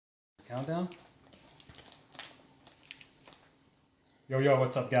Countdown. Yo,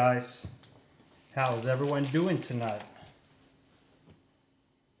 what's up, guys? How's everyone doing tonight?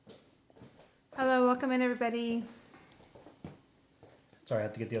 Hello, welcome in, everybody. Sorry, I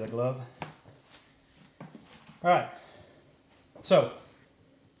have to get the other glove. All right. So,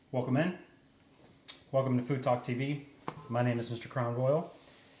 welcome in. Welcome to Food Talk TV. My name is Mr. Crown Royal.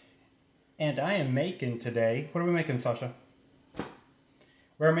 And I am making today, what are we making, Sasha?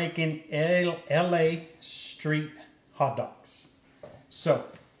 We're making LA street hot dogs. So,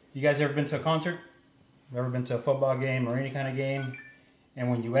 you guys ever been to a concert? Ever been to a football game or any kind of game?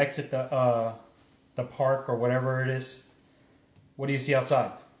 And when you exit the park or whatever it is, what do you see outside?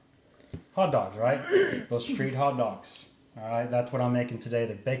 Hot dogs, right? Those street hot dogs. All right, that's what I'm making today.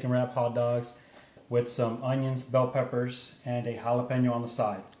 The bacon wrap hot dogs with some onions, bell peppers, and a jalapeno on the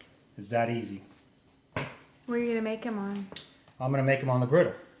side. It's that easy. What are you going to make them on? I'm going to make them on the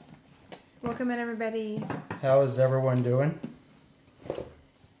griddle. Welcome in, everybody. How is everyone doing?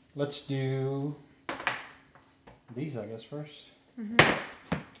 Let's do these, I guess, first.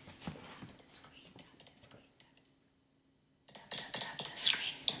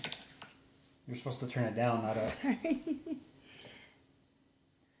 You're supposed to turn it down, not up. Sorry.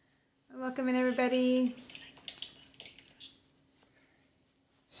 Welcome in, everybody.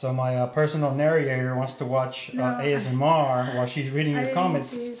 So my personal narrator wants to watch ASMR while she's reading your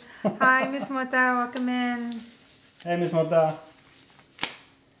comments. Hi, Miss Mota. Welcome in. Hey, Miss Mota.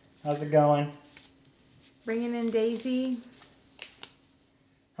 How's it going? Bringing in Daisy.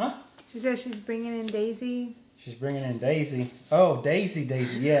 Huh? She says she's bringing in Daisy. She's bringing in Daisy. Oh, Daisy,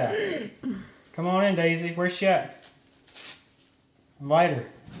 yeah. Come on in, Daisy. Where's she at? Invite her.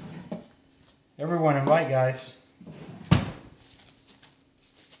 Everyone invite, guys.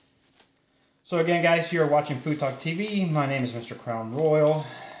 So again, guys, you're watching Food Talk TV. My name is Mr. Crown Royal,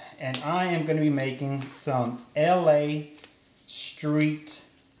 and I am going to be making some LA street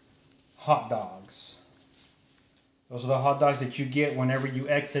hot dogs. Those are the hot dogs that you get whenever you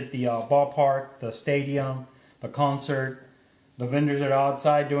exit the ballpark, the stadium, the concert, the vendors that are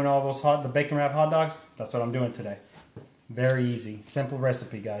outside doing all those the bacon wrap hot dogs. That's what I'm doing today. Very easy, simple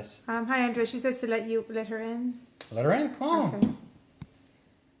recipe, guys. Hi, Andrea. She says to let her in. Let her in. Come on. Okay.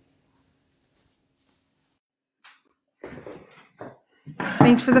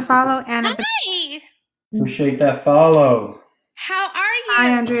 Thanks for the follow, Anna. Hi. Appreciate that follow. How are you? Hi,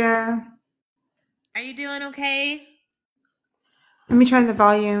 Andrea. Are you doing okay? Let me try the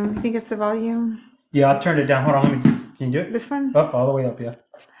volume. You think it's the volume? Yeah, I turned it down. Hold on. Can you do it? This one? Up, all the way up, yeah.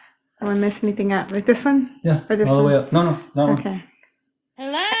 I won't mess anything up. Like this one? Yeah, Or this all the one? way up. No, that one. Okay.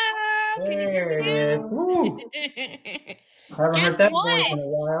 Hello. Can you hear There it is. me? Woo. Haven't heard that voice in a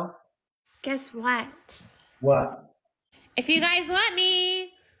while. Guess what? What? If you guys want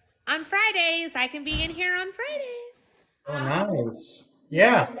me on Fridays, I can be in here on Fridays. Oh, nice.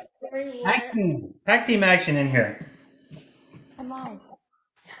 Yeah. Tag team action in here. Come on.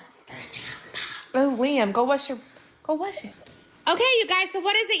 Oh, Liam, go wash it. Okay, you guys, so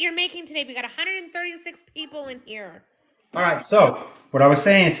what is it you're making today? We got 136 people in here. All right, so what I was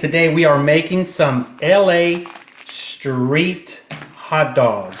saying is today we are making some LA street hot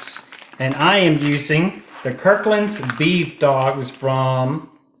dogs. And I am using the Kirkland's beef dogs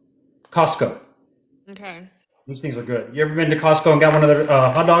from Costco. Okay. These things are good. You ever been to Costco and got one of their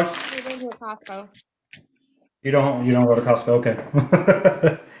hot dogs? We're going to Costco. You don't go to Costco,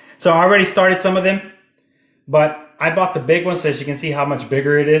 okay. So I already started some of them, but I bought the big one so that you can see how much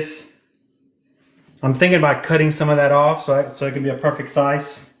bigger it is. I'm thinking about cutting some of that off so it can be a perfect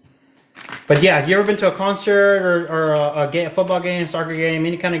size. But yeah, have you ever been to a concert or a football game, soccer game,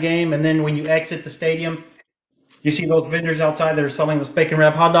 any kind of game, and then when you exit the stadium, you see those vendors outside that are selling those bacon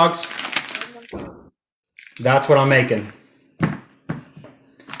wrap hot dogs? That's what I'm making.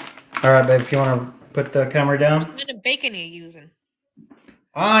 All right, babe, if you want to put the camera down. What kind of bacon are you using?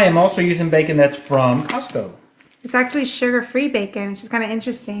 I am also using bacon that's from Costco. It's actually sugar-free bacon, which is kind of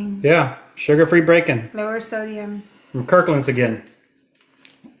interesting. Yeah, sugar-free bacon. Lower sodium. From Kirkland's again.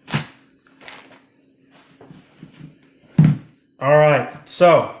 All right,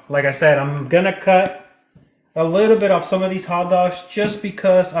 so like I said, I'm gonna cut a little bit off some of these hot dogs just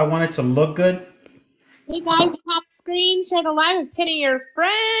because I want it to look good. Hey guys, top screen, share the live with 10 of your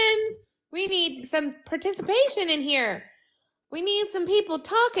friends. We need some participation in here. We need some people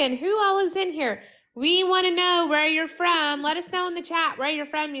talking. Who all is in here? We want to know where you're from. Let us know in the chat where you're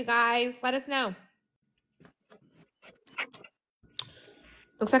from, you guys. Let us know.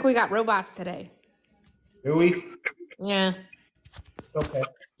 Looks like we got robots today. Do we? Yeah. Okay.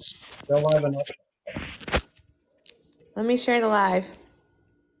 They're live enough. Let me share the live.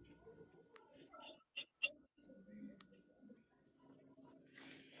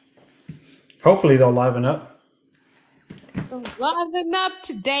 Hopefully they'll liven up. Liven up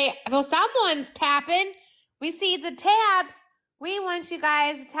today. Well, someone's tapping. We see the taps. We want you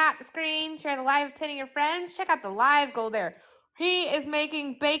guys to tap the screen, share the live, telling your friends. Check out the live goal there. He is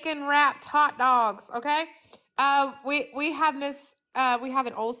making bacon wrapped hot dogs. Okay. We have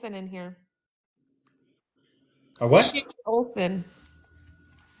an Olsen in here. A what? Sherry Olsen.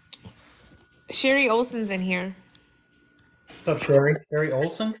 Sherry Olsen's in here. What's up, Sherry? Sherry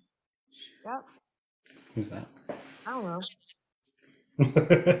Olsen? Yep. Who's that? I don't know.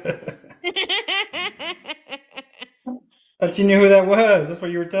 Thought you knew who that was. That's what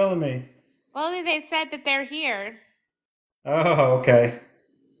you were telling me. Well, they said that they're here. Oh, okay.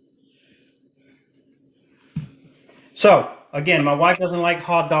 So, again, my wife doesn't like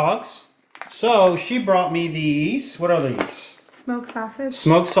hot dogs. So, she brought me these. What are these? Smoked sausage.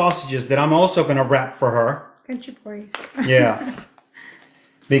 Smoked sausages that I'm also going to wrap for her. Country boys. Yeah.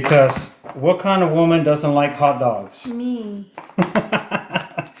 Because what kind of woman doesn't like hot dogs? Me.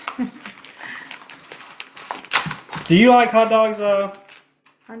 Do you like hot dogs,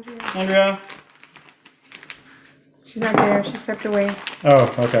 Andrea. Andrea? She's not there. She stepped away.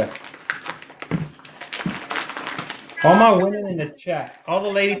 Oh, okay. All my women in the chat, all the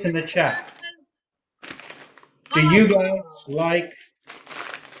ladies in the chat, do you guys like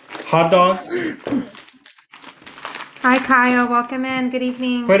hot dogs? Hi, Kyle. Welcome in. Good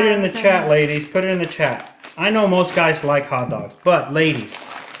evening. Put it in the chat, ladies. Put it in the chat. I know most guys like hot dogs, but ladies,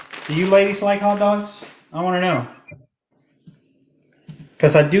 do you ladies like hot dogs? I want to know.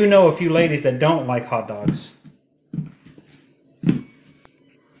 Because I do know a few ladies that don't like hot dogs.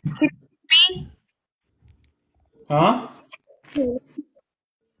 Huh?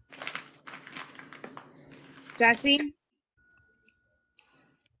 Jesse?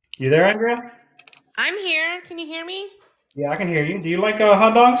 You there, Andrea? I'm here. Can you hear me? Yeah, I can hear you. Do you like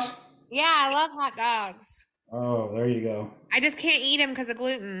hot dogs? Yeah, I love hot dogs. Oh, there you go. I just can't eat them because of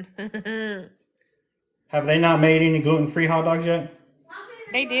gluten. Have they not made any gluten-free hot dogs yet?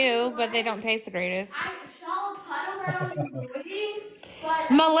 They do, but they don't taste the greatest.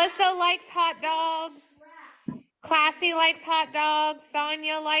 Melissa likes hot dogs. Classy likes hot dogs.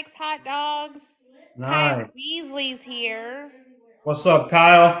 Sonia likes hot dogs. Nice. Kyle Beasley's here. What's up,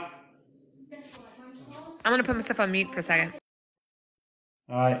 Kyle? I'm going to put myself on mute for a second.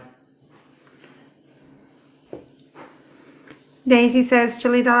 All right. Daisy says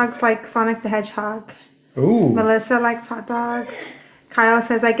chili dogs like Sonic the Hedgehog. Ooh. Melissa likes hot dogs. Kyle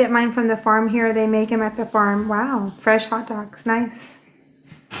says, I get mine from the farm here. They make them at the farm. Wow. Fresh hot dogs. Nice.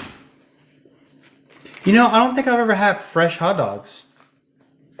 You know, I don't think I've ever had fresh hot dogs.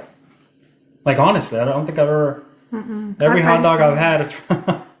 Like, honestly, I don't think I've ever... Every hot dog I've had is...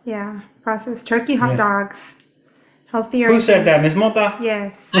 Yeah. Processed turkey hot Yeah. dogs. Healthier. Who said that, Miss Mota?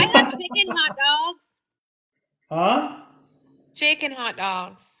 Yes. I have chicken hot dogs. Huh? Chicken hot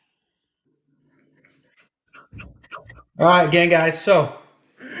dogs. All right, again, guys. So,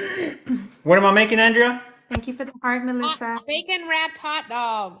 what am I making, Andrea? Thank you for the heart, Melissa. Bacon wrapped hot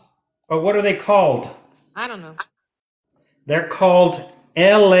dogs. But what are they called? I don't know. They're called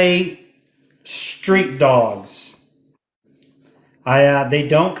LA street dogs. They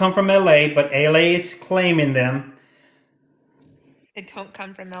don't come from LA, but LA is claiming them. They don't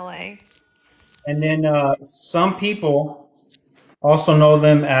come from LA. And then some people also know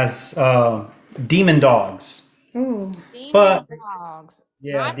them as demon dogs. Ooh. Demon But- dogs.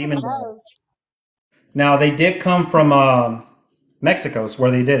 Yeah, Not demon those. dogs. Now, they did come from Mexico's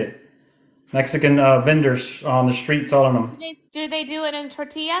where they did it. Mexican vendors on the street selling them. Do they do it in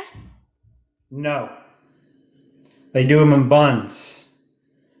tortilla? No. They do them in buns.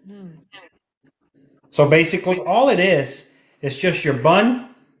 So basically, all it is just your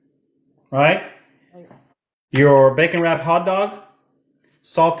bun, right? Your bacon wrapped hot dog,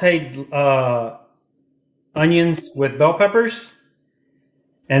 sauteed onions with bell peppers,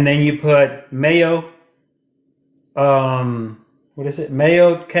 and then you put mayo, what is it?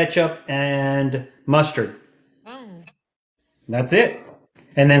 Mayo, ketchup, and mustard. Oh. That's it.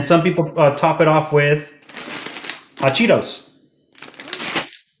 And then some people top it off with Cheetos.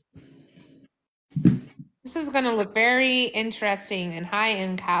 This is going to look very interesting and high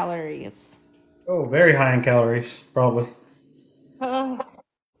in calories. Oh, very high in calories, probably. Oh.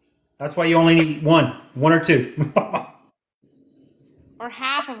 That's why you only need one or two. Or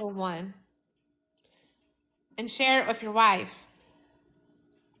half of a one. And share it with your wife.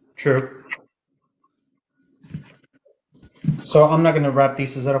 True. So I'm not going to wrap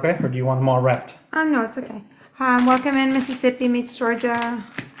these. Is that okay? Or do you want them all wrapped? No, it's okay. Welcome in Mississippi meets Georgia.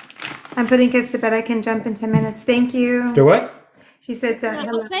 I'm putting kids to bed. I can jump in 10 minutes. Thank you. Do what? She said that.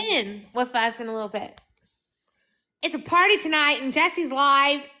 She'll hop in with us in a little bit. It's a party tonight, and Jesse's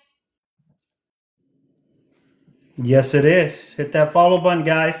live. Yes, it is. Hit that follow button,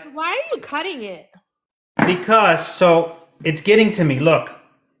 guys. Why are you cutting it? Because, so, it's getting to me. Look.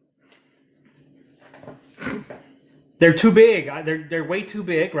 They're too big. They're way too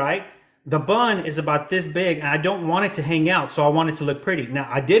big, right? The bun is about this big, and I don't want it to hang out, so I want it to look pretty. Now,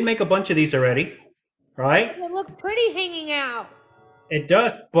 I did make a bunch of these already, right? It looks pretty hanging out. It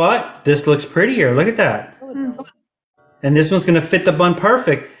does, but this looks prettier. Look at that. And this one's going to fit the bun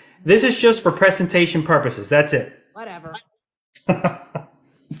perfect. This is just for presentation purposes. That's it. Whatever.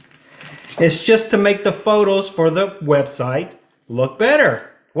 It's just to make the photos for the website look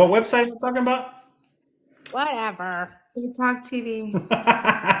better. What website am I talking about? Whatever. Food Talk TV.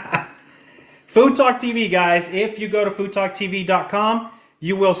 Food Talk TV, guys. If you go to foodtalktv.com,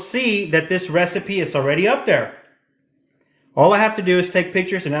 you will see that this recipe is already up there. All I have to do is take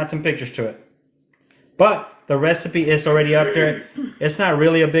pictures and add some pictures to it. But the recipe is already up there. It's not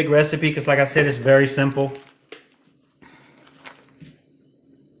really a big recipe because, like I said, it's very simple.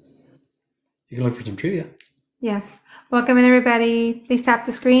 You can look for some trivia. Yes. Welcome in, everybody. Please tap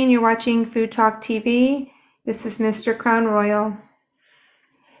the screen. You're watching Food Talk TV. This is Mr. Crown Royal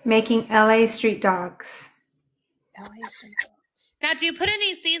making LA street dogs. Now, do you put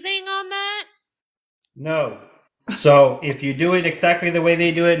any seasoning on that? No. So if you do it exactly the way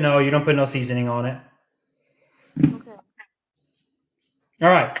they do it, no, you don't put no seasoning on it. Okay. All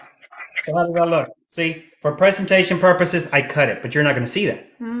right. So how does that look? See, for presentation purposes, I cut it, but you're not going to see that.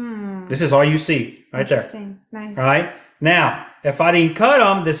 This is all you see right there. Interesting. Nice. All right. Now, if I didn't cut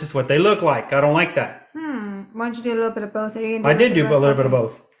them, this is what they look like. I don't like that. Why don't you do a little bit of both? I did do a little bit of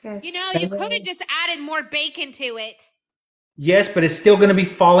both. Good. You know, you could have just added more bacon to it. Yes, but it's still going to be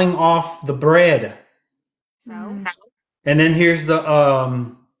falling off the bread. So? And then here's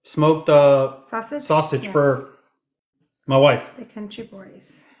the smoked sausage Yes. for my wife, the country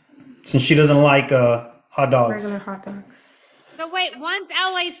boys. since she doesn't like hot dogs. Regular hot dogs. So wait, one's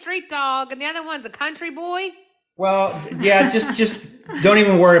LA street dog and the other one's a country boy? Well, yeah, just don't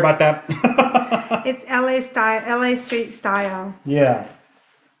even worry about that. It's LA style, LA street style. Yeah.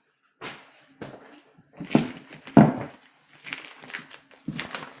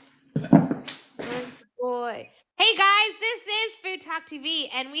 Boy. Hey guys, this is Food Talk TV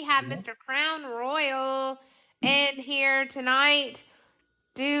and we have Mr. Crown Royal in here tonight.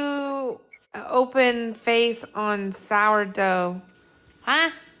 Do open face on sourdough. Huh?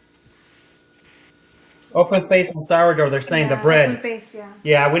 Open face on sourdough. They're saying the bread. Open face, yeah.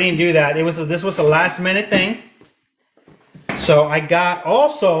 Yeah, we didn't do that. This was a last minute thing. So I got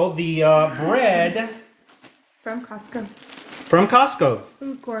also the bread From Costco. from Costco.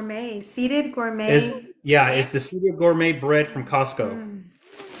 Ooh, gourmet. Seeded gourmet. It's the seeded gourmet bread from Costco.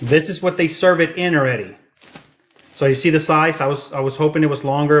 This is what they serve it in already. So you see the size. I was hoping it was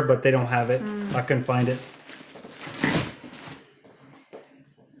longer, but they don't have it. I couldn't find it.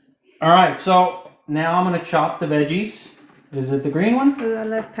 All right, so now I'm gonna chop the veggies. Is it the green one? Ooh, I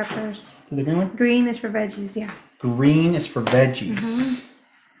love peppers. Is it the green one? Green is for veggies, yeah. Green is for veggies.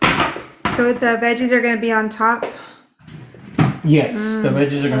 So the veggies are going to be on top. Yes, the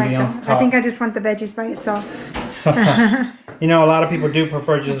veggies are I gonna like be on that. top. I think I just want the veggies by itself. You know, a lot of people do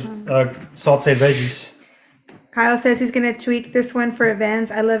prefer just sauteed veggies. Kyle says he's going to tweak this one for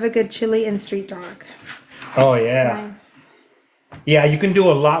events. I love a good chili and street dog. Oh yeah. Nice. Yeah, you can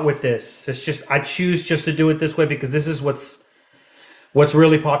do a lot with this. It's just I choose just to do it this way because this is what's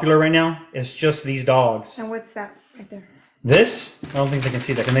really popular right now. It's just these dogs. And what's that right there? This, I don't think they can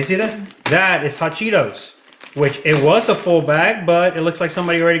see that. Can they see that? That is Hot Cheetos, which it was a full bag, but it looks like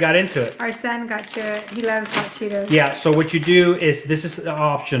somebody already got into it. Our son got to it. He loves hot Cheetos. Yeah, so what you do is, this is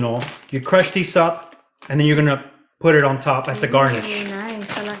optional. You crush these up, and then you're gonna put it on top as the garnish. Ooh,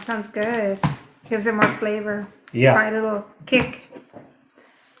 nice. Oh, that sounds good. Gives it more flavor. Yeah. Slight a little kick.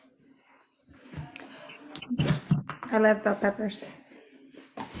 I love bell peppers.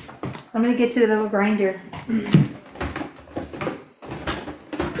 I'm gonna get to the little grinder. You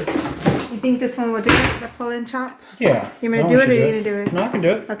think this one will do it, the pull and chop? Yeah. You gonna no do one it or should you gonna do it? No, I can do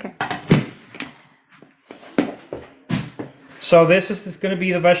it. Okay. So this is going to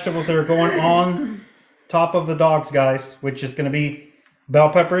be the vegetables that are going on top of the dogs, guys, which is going to be bell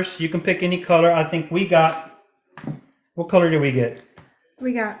peppers. You can pick any color. I think we got, what color did we get?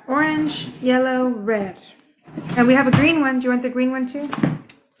 We got orange, yellow, red. And we have a green one. Do you want the green one too?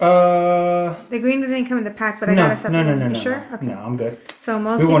 The green one didn't come in the pack, but I got us up. No. You sure? Okay. No, I'm good. So We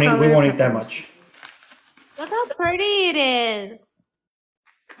multi-color won't eat that peppers. much. Look how pretty it is.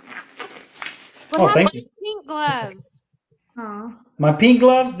 What Oh, happened thank to you. pink gloves? Aw. My pink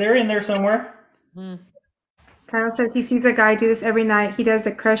gloves, they're in there somewhere. Kyle says he sees a guy do this every night. He does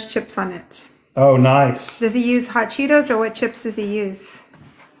the crushed chips on it. Oh, nice. Does he use hot Cheetos or what chips does he use?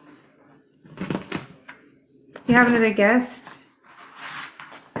 You have another guest?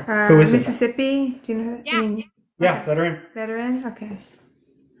 Who is it? Mississippi? Do you know that? Yeah. Yeah, that are in. Veteran? Okay.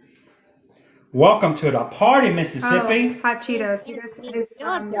 Welcome to the party, Mississippi. Oh, hot Cheetos. He does his,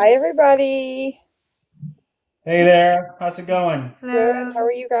 Hi, everybody. Hey there. How's it going? Good. How hello.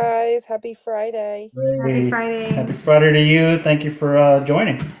 are you guys? Happy Friday. Happy Friday. Happy Friday to you. Thank you for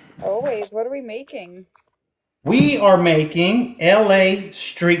joining. Always. What are we making? We are making LA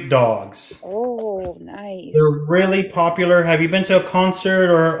street dogs. Oh, nice. They're really popular. Have you been to a concert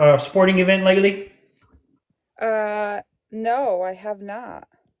or a sporting event lately? No, I have not.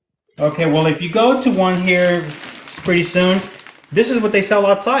 Okay, well, if you go to one here pretty soon, this is what they sell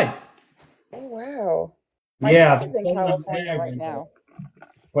outside. Oh, wow. My Yeah. son is in California right now.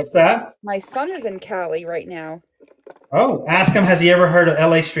 What's that? My son is in Cali right now. Oh, ask him, has he ever heard of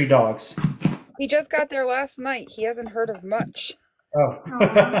LA street dogs? He just got there last night. He hasn't heard of much.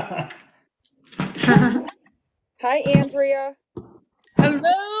 Oh. Hi, Andrea.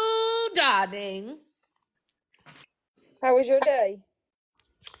 Hello, darling. How was your day?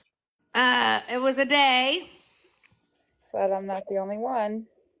 It was a day. Glad I'm not the only one.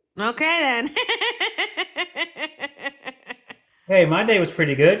 Okay then. Hey, my day was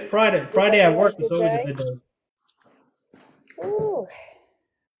pretty good. Friday at work Good is always a day? good day. Ooh.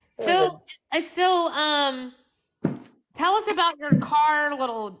 So, tell us about your car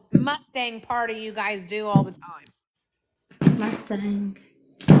little Mustang party you guys do all the time. Mustang.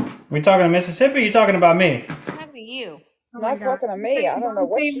 We talking to Mississippi? Or you talking about me? I'm talking to you. Oh my Not God. talking to me. I don't know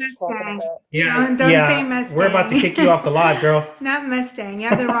what Say she's talking Mustang. about. Yeah, Don't yeah. say Mustang. We're about to kick you off the live, girl. Not Mustang. You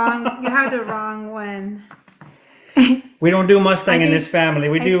have the wrong one. We don't do Mustang I in think- this family.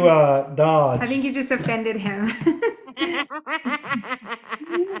 We do Dodge. I think you just offended him.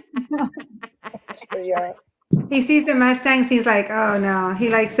 Yeah. He sees the Mustangs, he's like, oh no, he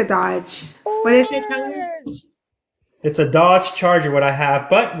likes the Dodge. What is it, Tyler? George. It's a Dodge Charger, what I have.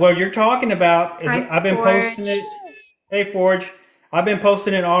 But what you're talking about is Hi, I've been Forge. posting it. Hey, Forge. I've been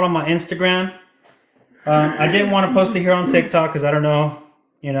posting it all on my Instagram. I didn't want to post it here on TikTok because I don't know,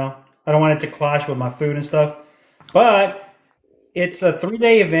 I don't want it to clash with my food and stuff. But it's a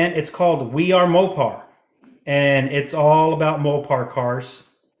 3-day event. It's called We Are Mopar. And it's all about Mopar cars.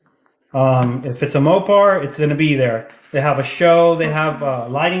 If it's a Mopar, it's going to be there. They have a show. They have a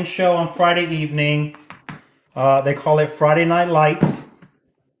lighting show on Friday evening. They call it Friday Night Lights.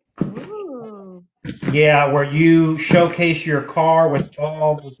 Ooh. Yeah, where you showcase your car with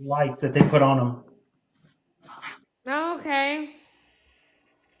all those lights that they put on them. Okay.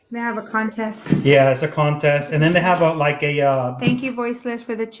 They have a contest. Yeah, it's a contest. And then they have a Thank you, Voiceless,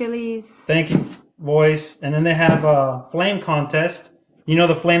 for the chilies. thank you voice. And then they have a flame contest. You know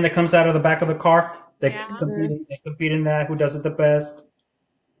the flame that comes out of the back of the car? They Yeah. compete in that. Who does it the best?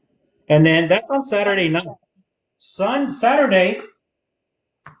 And then that's on Saturday night. Saturday.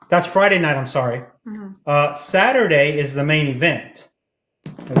 That's Friday night. I'm sorry. Saturday is the main event,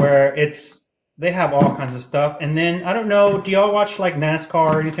 where they have all kinds of stuff. And then I don't know. Do y'all watch like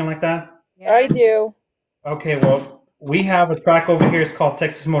NASCAR or anything like that? I do. Okay, well, we have a track over here. It's called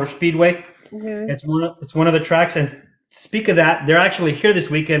Texas Motor Speedway. Mhm. It's one of the tracks. And speak of that, they're actually here this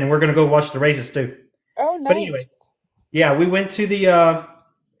weekend, and we're gonna go watch the races too. Oh, nice. But anyway, yeah, we went to the.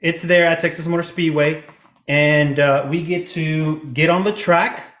 It's there at Texas Motor Speedway, and we get to get on the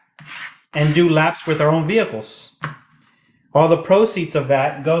track and do laps with our own vehicles. All the proceeds of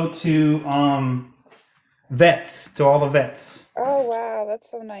that go to vets, to all the vets. Oh, wow. That's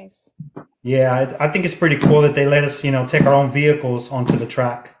so nice. Yeah, I think it's pretty cool that they let us, take our own vehicles onto the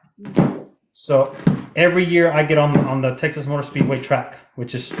track. So every year I get on the Texas Motor Speedway track,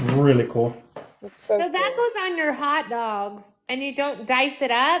 which is really cool. That's so So that cool. goes on your hot dogs, and you don't dice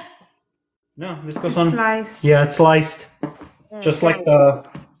it up. No, this goes on. Sliced. Yeah, it's sliced, just like the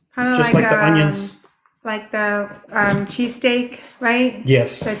Kind of just like the onions. Like the cheesesteak, right?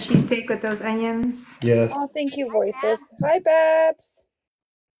 Yes, The cheesesteak with those onions. yes. Oh, thank you, Voices. Hi, Babs.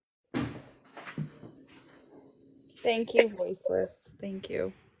 Thank you, Voiceless. Thank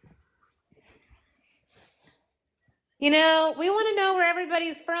you. We want to know where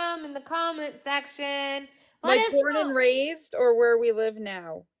everybody's from in the comment section. Let Like us born know and raised or where we live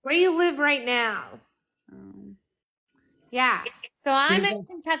now? where you live right now. Yeah. So I'm in She's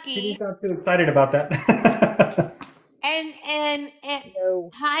Kentucky, not too excited about that. and No.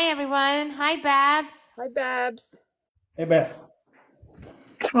 hi everyone. Hi Babs. Hi, Babs. Hey, Beth.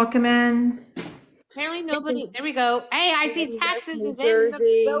 Welcome in. Apparently nobody. There we go. Hey, I see Texas New is in the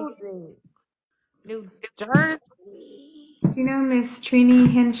Jersey. building. New Jersey. Do you know Miss Trini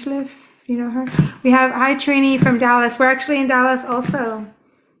Hinchliff? You know her? We have hi Trini from Dallas. We're actually in Dallas also.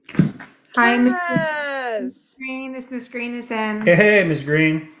 Hi, Miss Yes. Green. This Miss Green is in. Hey, Miss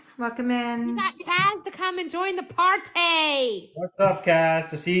Green. Welcome We in. got Kaz to come and join the party. What's up,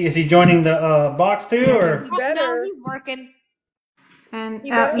 Cass? Is he joining the box too, or? Oh, better. no, he's working. And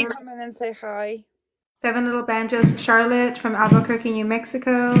You better come in and say hi. Seven Little Banjos, Charlotte from Albuquerque, New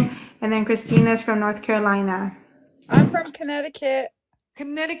Mexico, and then Christina's from North Carolina. I'm from Connecticut.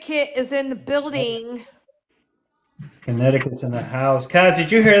 Connecticut is in the building. Connecticut's in the house. Cass,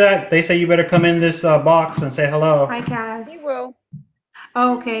 did you hear that? They say you better come in this box and say hello. Hi, Cass. He will.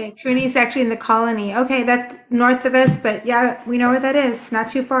 Oh, okay. Trini's actually in the colony. Okay, that's north of us, but yeah, we know where that is. Not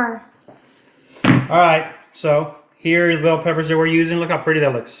too far. All right, so here are the bell peppers that we're using. Look how pretty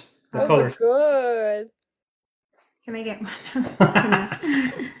that looks. The Those colors. look good. Can I get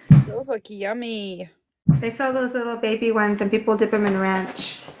one? Those look yummy. They sell those little baby ones, and people dip them in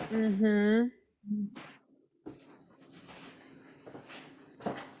ranch. Mm-hmm.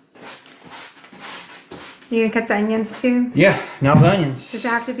 You gonna cut the onions too? Yeah, now the onions. Does it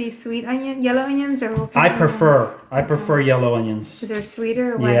have to be sweet onion, yellow onions, or what I kind of prefer onions? yellow Is onions. there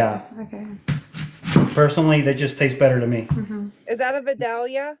sweeter or what? Yeah. Okay. Personally, they just taste better to me. Is that a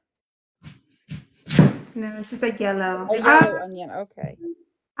Vidalia? No, it's just like yellow. A yellow onion. Okay.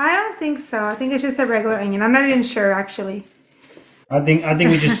 I don't think so. I think it's just a regular onion. I'm not even sure actually. I think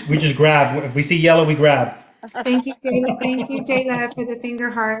we just grab. If we see yellow, we grab. Thank you, Jayla. Thank you, Jayla, for the finger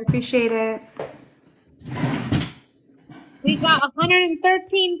heart. Appreciate it. We got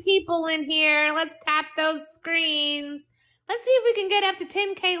 113 people in here. Let's tap those screens. Let's see if we can get up to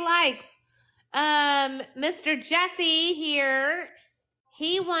 10K likes. Mr. Jesse here,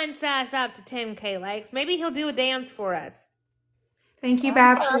 he wants us up to 10K likes. Maybe he'll do a dance for us. Thank you,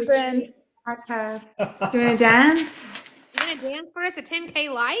 Bab. for the Happened. treat. Hot tub. You want to dance? You gonna dance for us at 10K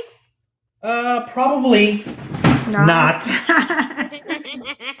likes? Probably No. not.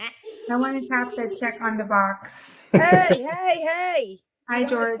 I want to tap the check on the box. Hey. Hi, You wanna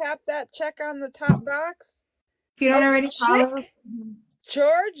George. Tap that check on the top box. If you don't Oh, already check. follow,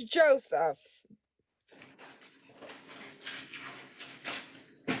 George Joseph.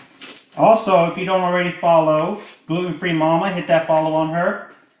 Also, if you don't already follow Gluten Free Mama, hit that follow on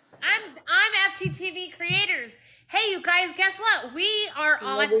her. I'm FTTV Creators. Hey, you guys, guess what? We are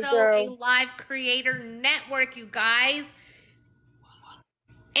There we also go. a live creator network, you guys.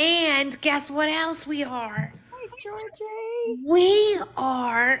 And guess what else we are? Hi, Georgie. We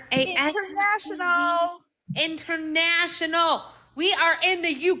are a International. International. We are in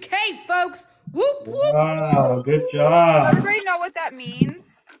the UK, folks. Whoop, whoop. Wow, good Does job. everybody know what that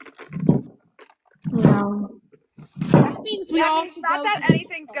means? no. That means we That all means should not go that to-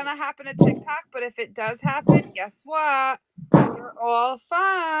 anything's gonna happen to TikTok, but if it does happen, guess what? You're all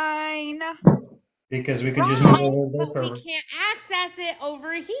fine. Because we can just Right, move over but there we first. can't access it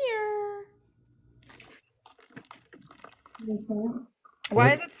over here. Okay.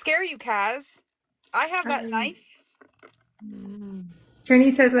 Why does it scare you, Kaz? I have that knife.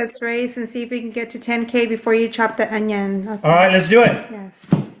 Trini says, let's race and see if we can get to 10K before you chop the onion. Okay. All right, let's do it. Yes.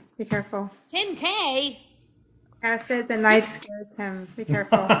 Be careful. 10K. Cass says the knife scares him. Be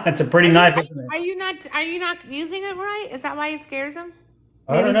careful. It's a pretty knife, isn't it? Are you not using it right? Is that why it scares him?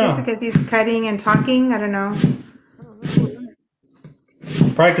 I Maybe don't just know. because he's cutting and talking. I don't know.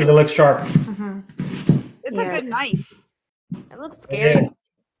 Probably because it looks sharp. It's Yeah. a good knife. It looks scary.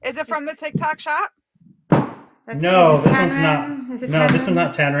 Is it from the TikTok shop? That's, No, is this one's Tanrin? not. Is it No, this Tanrin? one's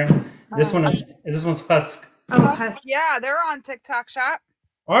not Tanrin. This one's Husk. Oh, husk. Yeah, they're on TikTok shop.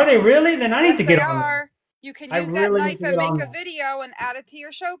 Are they really? Then I need Yes, to get they on. that. are. You can I use that really need knife to and get on make a that. video and add it to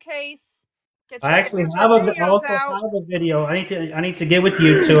your showcase. Get I your actually get your have a videos also out. have a video. I need to get with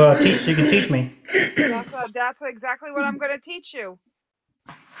you to teach. So you can teach me. That's exactly what I'm going to teach you.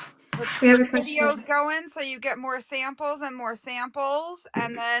 We have a Videos question. going so you get more samples,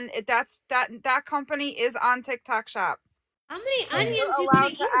 and then that company is on TikTok shop. How many You're onions you gonna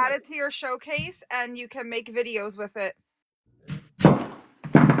allowed eat? to add it to your showcase, and you can make videos with it.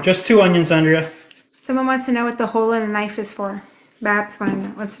 Just 2 onions, Andrea. Someone wants to know what the hole in the knife is for. Babs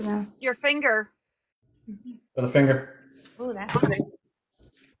wants to know. Your finger. For the finger. Oh, that's good.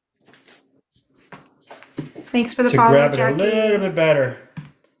 Thanks for the To follow, grab it a Jackie. little bit better,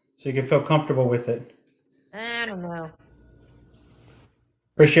 so you can feel comfortable with it. I don't know.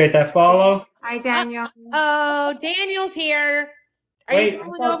 Appreciate that follow. Hi, Daniel. Oh, Daniel's here. Are Wait, you I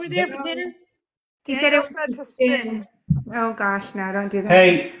going thought over there for Daniel- dinner? He said it Daniel was said to to spin. spin. Oh gosh, no, don't do that.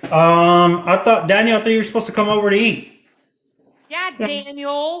 Hey, Daniel, I thought you were supposed to come over to eat. Yeah, Yeah.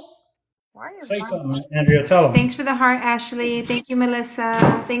 Daniel. Why is Say mine- something, Andrea. Tell him. Thanks for the heart, Ashley. Thank you,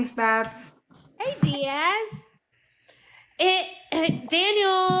 Melissa. Thanks, Babs. Hey, Diaz.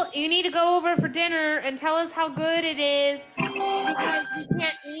 Daniel, you need to go over for dinner and tell us how good it is because we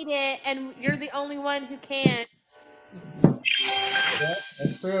can't eat it and you're the only one who can. Yeah,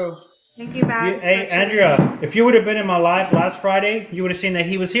 that's true. Thank you, Babs. Hey, Andrea, if you would have been in my live last Friday, you would have seen that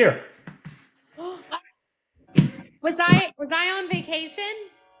he was here. Was I on vacation?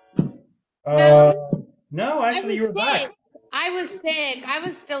 No, actually, you were back. I was sick. I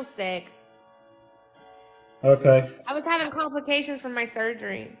was still sick. Okay. I was having complications from my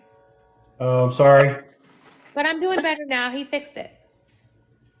surgery. Oh, I'm sorry. But I'm doing better now. He fixed it.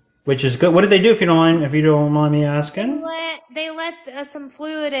 Which is good. What did they do? If you don't mind me They asking. let some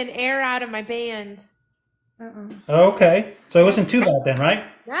fluid and air out of my band. Okay, so it wasn't too bad then, right?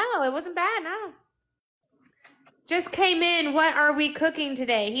 No, it wasn't bad. No. Just came in. What are we cooking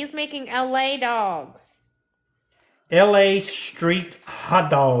today? He's making LA dogs. L.A. street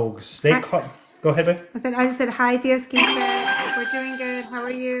hot dogs. They call. Go ahead, babe. I just said hi, Theaskita. We're doing good. How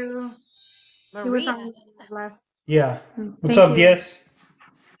are you? You were Maria. fine. Blessed. Yeah. What's Thank up, you. Diaz?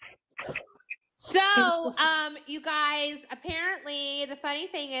 So, you guys, apparently the funny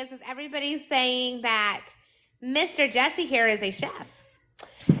thing is everybody's saying that Mr. Jesse here is a chef.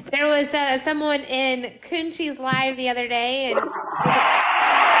 There was someone in Kunchi's live the other day, and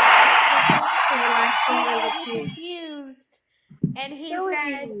confused. And he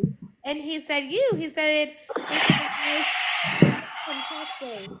said,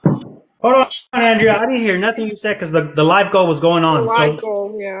 Hold on, Andrea. I didn't hear nothing you said because the live goal was going on. Live So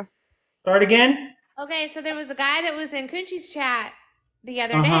goal, yeah. start again. Okay, so there was a guy that was in Kunchi's chat the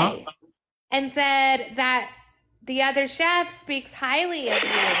other Uh-huh. day and said that the other chef speaks highly of you.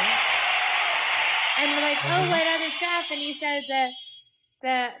 And we're like, oh, what other chef? And he said the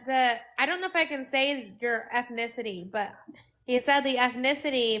I don't know if I can say your ethnicity, but he said the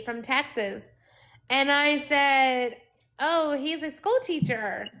ethnicity from Texas. And I said, oh, he's a school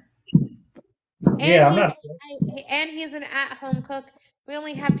teacher. Yeah, I'm not. And he's an at-home cook. We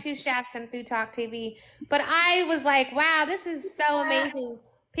only have 2 chefs in Food Talk TV. But I was like, wow, this is so amazing.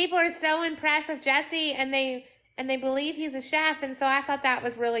 People are so impressed with Jesse, and they believe he's a chef. And so I thought that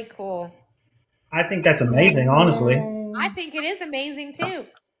was really cool. I think that's amazing, honestly. I think it is amazing too.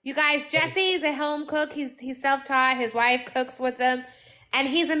 You guys, Jesse is a home cook. He's self-taught. His wife cooks with him, and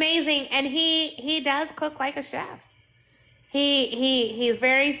he's amazing. And he does cook like a chef. He's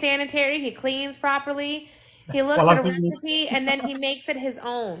very sanitary. He cleans properly. He looks at a recipe and then he makes it his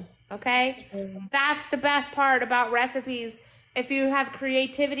own. Okay, that's the best part about recipes. If you have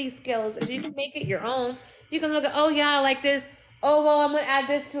creativity skills, is you can make it your own. You can look at, oh yeah, I like this. Oh well, I'm gonna add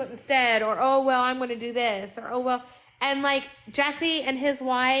this to it instead. Or oh well, I'm gonna do this. Or oh well, and like Jesse and his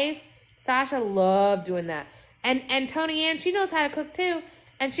wife Sasha love doing that. And Tony Ann, she knows how to cook too.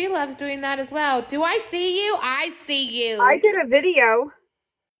 And she loves doing that as well. Do I see you? I see you. I did a video.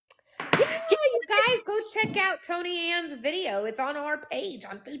 Yeah, you guys go check out Tony Ann's video. It's on our page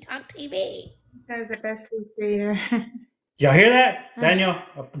on Food Talk TV. That is the best food creator. Y'all hear that?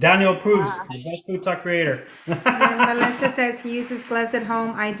 Daniel approves. The best food talk creator. And Melissa says he uses gloves at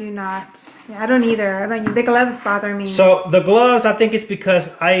home. I do not. Yeah, I don't either. The gloves bother me. So the gloves, I think it's because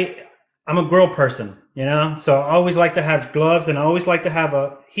I'm a grill person, you know? So I always like to have gloves, and I always like to have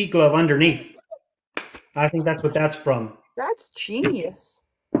a heat glove underneath. I think that's what that's from. That's genius.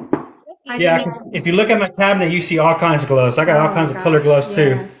 Yeah, 'cause if you look at my cabinet, you see all kinds of gloves. I got all kinds of color gloves too.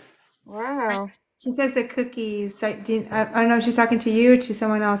 Yes. Wow. She says the cookies. So I don't know if she's talking to you or to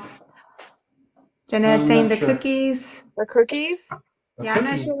someone else. Jenna is I'm saying not the sure. cookies. The cookies? Yeah, I'm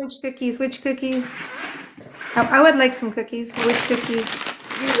not sure which cookies. Which cookies? I would like some cookies. Which cookies?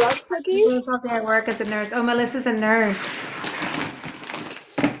 You love cookies? It's all day at work as a nurse. Oh, Melissa's a nurse.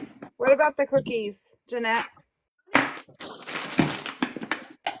 What about the cookies, Jeanette?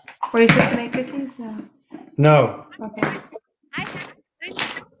 Were you supposed to make cookies? No. No. Okay.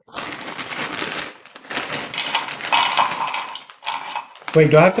 Wait,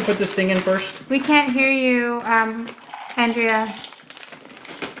 do I have to put this thing in first? We can't hear you, Andrea.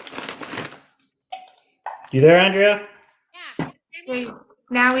 You there, Andrea? Yeah.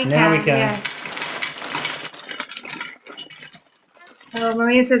 Now we can. Now we can. Yes. Oh,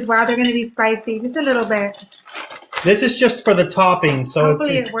 Maria says, wow, they're going to be spicy. Just a little bit. This is just for the topping, so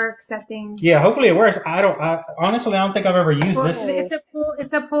Hopefully it works, that thing. yeah, hopefully it works. Honestly, I don't think I've ever used Well, this.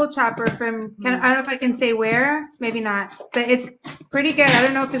 it's a pull chopper from, I don't know if I can say where, maybe not, but it's pretty good. I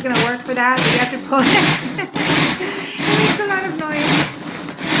don't know if it's going to work for that, but you have to pull it. of noise.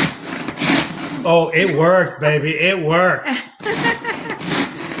 Oh, it works, baby. It works.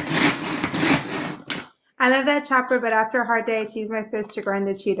 I love that chopper, but after a hard day, I use my fist to grind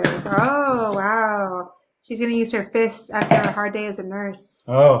the Cheetos. Oh, wow. She's going to use her fists after a hard day as a nurse.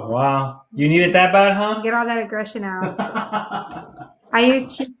 Oh, wow. You need it that bad, huh? Get all that aggression out. I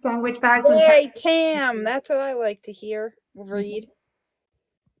use cheap sandwich bags. Yay, Tam. That's what I like to hear. Read.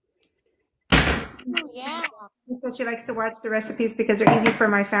 Yeah. So she likes to watch the recipes because they're easy for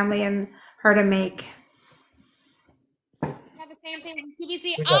my family and her to make. Have the same thing from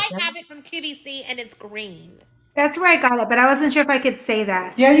QVC. I have it from QVC and it's green. That's where I got it, but I wasn't sure if I could say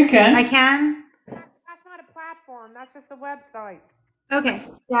that. Yeah, you can. I can? That's not a platform. That's just a website. Okay.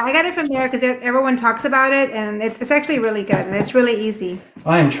 Yeah, I got it from there because everyone talks about it, and it's actually really good, and it's really easy.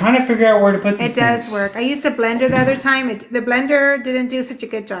 I am trying to figure out where to put these It does things. work. I used the blender the other time. The blender didn't do such a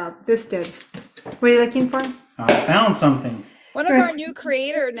good job. This did. What are you looking for? I found something. One of our new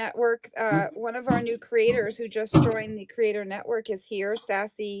creator network, one of our new creators who just joined the creator network is here,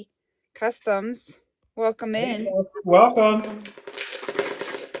 Sassy Customs. Welcome in. Welcome.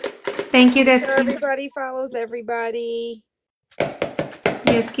 Thank you, So everybody follows everybody.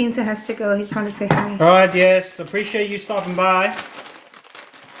 Yes, Kinsa has to go. He just wanted to say hi. All right, yes. Appreciate you stopping by.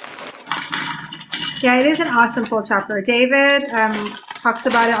 Yeah, it is an awesome pull chopper. David talks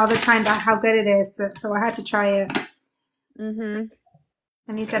about it all the time about how good it is. So I had to try it. Mm-hmm.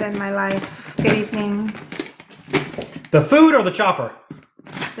 I need that in my life. Good evening. The food or the chopper?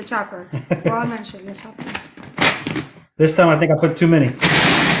 The chopper. Well, I'm not sure. The chopper. This time I think I put too many.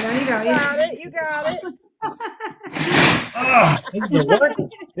 There you go. You got it. You got it. Ah, this is a work.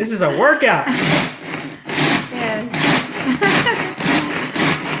 This is a workout. Yes.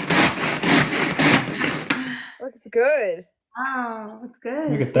 Looks good. Wow, it's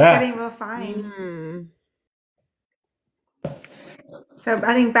good. Look at that. It's getting real fine. Mm. So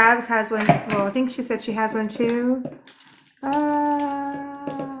I think Babs has one. Well, I think she said she has one too.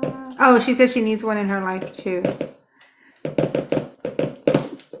 Oh, she said she needs one in her life too.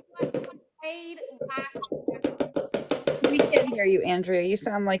 We can't hear you, Andrea. You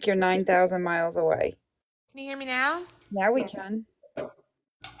sound like you're 9,000 miles away. Can you hear me now? Now we can.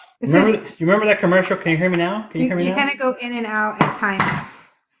 You remember that commercial? Can you hear me now? Can you hear me You now? kind of go in and out at times.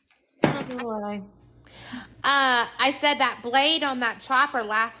 I said that blade on that chopper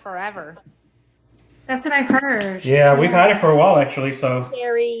lasts forever. That's what I heard. Yeah, we've had it for a while actually. So,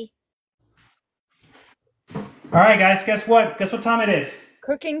 Scary. all right, guys. Guess what? Guess what time it is?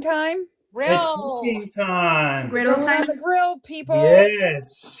 Cooking time? It's Grill. cooking time. Griddle We're on time. the grill, people.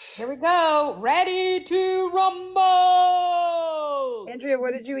 Yes. Here we go. Ready to rumble. Andrea,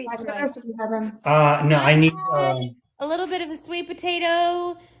 what did you eat What tonight? else do we have in? No, I need. A little bit of a sweet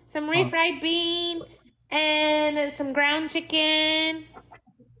potato, some refried bean, and some ground chicken.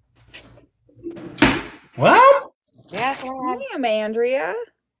 What? Yes, Damn, Andrea.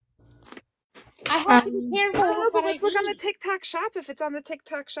 I have to be careful. Oh, with but what I let's look on the eat. TikTok shop. If it's on the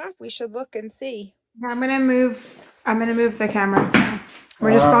TikTok shop, we should look and see. I'm gonna move the camera.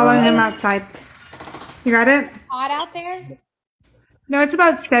 We're just following him outside. You got it? Hot out there. No, it's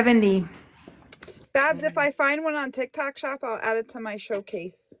about 70. Babs, if I find one on TikTok shop, I'll add it to my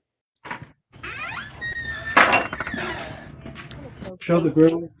showcase. Show the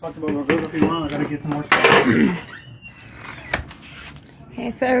grill. Talk about the grill if you want. I gotta get some more stuff.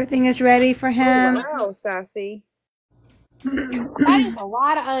 Okay, so everything is ready for him. Wow, Sassy. That is a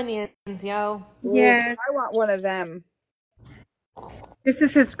lot of onions, yo. Yes. I want one of them. This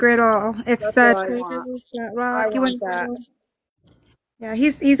is his griddle. It's That's what I want. flat rock. I You want that. griddle? Yeah,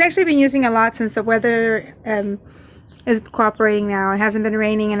 he's actually been using a lot since the weather is cooperating now. It hasn't been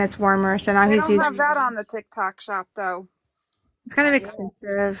raining and it's warmer, so now I he's don't using have that on the TikTok shop, though. It's kind of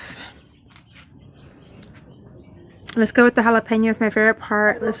expensive. Let's go with the jalapenos, my favorite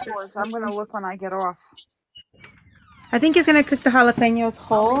part. Of course, I'm going to look when I get off I think he's gonna cook the jalapenos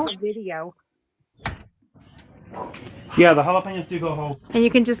whole, the video. Yeah, the jalapenos do go whole. and you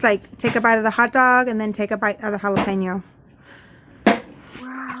can just like take a bite of the hot dog and then take a bite of the jalapeno.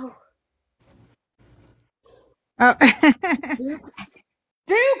 Wow. Oh, Dukes.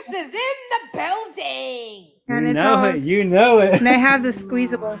 Dukes is in the building. and You it's know all. it. You know it. And they have the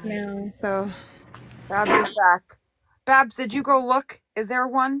squeezables now, so Babs is back. Babs, did you go look? Is there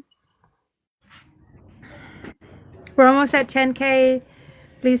one? we're almost at 10K.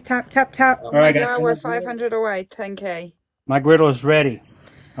 Please tap. All right, guys. Yeah, so we're my- 500 away. 10K. My griddle is ready.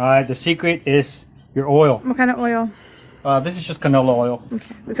 All right. The secret is your oil. What kind of oil? This is just canola oil.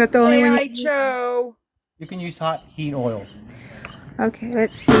 Okay, is that the only one? Hey, Joe. You can use hot heat oil. Okay,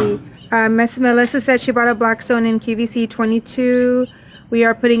 let's see. Miss Melissa said she bought a Blackstone in QVC 22. We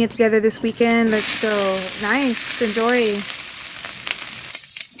are putting it together this weekend. Let's go. Nice. Enjoy.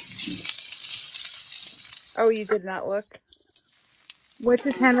 Oh, you did not look. What's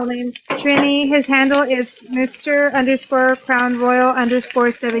his handle name? Trini, his handle is Mr_Crown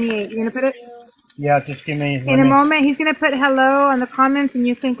Royal_78. You gonna put it? Yeah, just give me. In a moment, he's gonna put hello on the comments and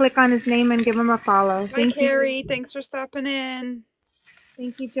you can click on his name and give him a follow. Hi, Thank you. Carrie. Thanks for stopping in.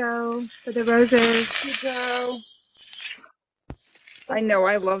 Thank you, Joe, for the roses. Thank you, Joe. I know.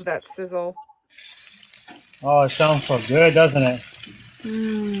 I love that sizzle. Oh, it sounds so good, doesn't it?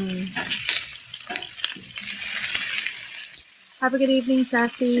 Have a good evening,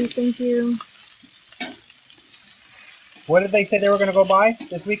 Sassy. Thank you. What did they say they were going to go buy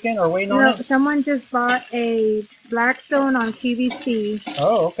this weekend or waiting on No, it? someone just bought a Blackstone on QVC,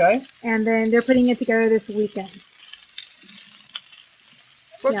 Oh, okay. and then they're putting it together this weekend.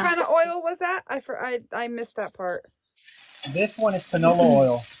 What Yeah. kind of oil was that? I missed that part. This one is canola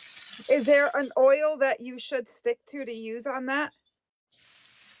oil. Is there an oil that you should stick to use on that?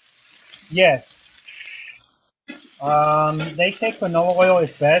 Yes. They say canola oil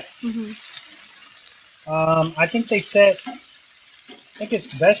is best. I think they said, I think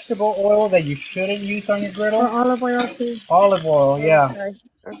it's vegetable oil that you shouldn't use on your griddle. Or olive oil too. Olive oil, yeah.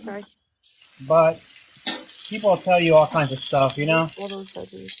 Okay. But people will tell you all kinds of stuff, you know? What those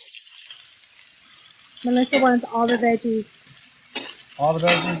veggies? Melissa wants all the veggies. All the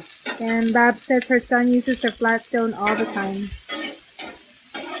veggies. And Bab says her son uses the Blackstone all the time.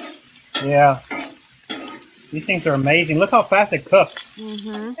 Yeah. These things are amazing. Look how fast it cooks.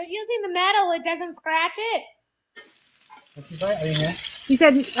 But using the metal, it doesn't scratch it. What's he say? Are you here? You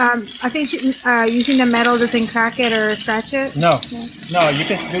said, I think using the metal doesn't crack it or scratch it? No. No, you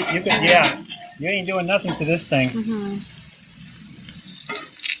can, yeah. You ain't doing nothing to this thing.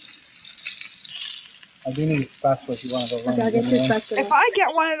 I do need a spatula if you want to go run. Okay, I'll get you a spatula. If I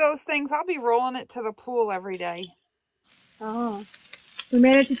get one of those things, I'll be rolling it to the pool every day. Oh. We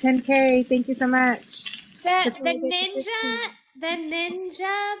made it to 10K. Thank you so much. The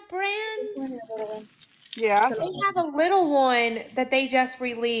Ninja brand, Yeah. they have a little one that they just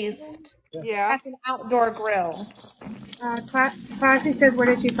released. Yeah. That's an outdoor grill. Classy says, where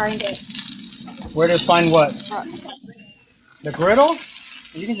did you find it? Where to find what? The griddle?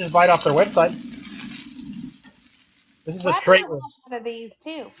 You can just buy it off their website. This is a Traeger. Weber has one of these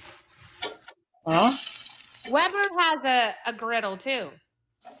too. Huh? Weber has a griddle too.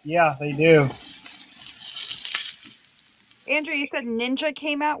 Yeah, they do. Andrew, you said Ninja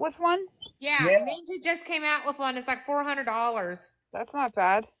came out with one? Yeah, Yeah. Ninja just came out with one. It's like $400. That's not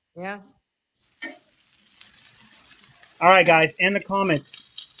bad. Yeah. All right, guys, in the comments,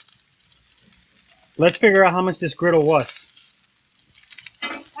 let's figure out how much this griddle was.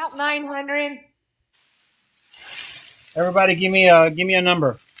 About 900. Everybody, give me a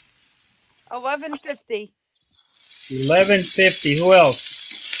number. 1150. 1150. Who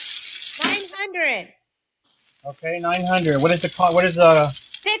else? 900. Okay, 900. What is the cost? What is the?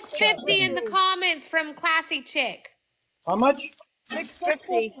 650 in the comments from Classy Chick. How much?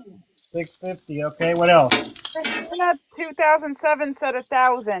 650. 650. Okay, what else? Christina 2007 said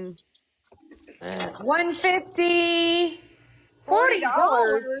 1,000. 150. $40.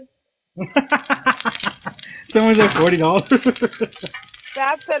 Someone said $40.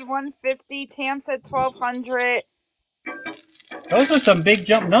 Dad said 150. Tam said 1,200. Those are some big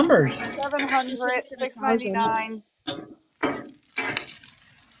jump numbers. 700. 699.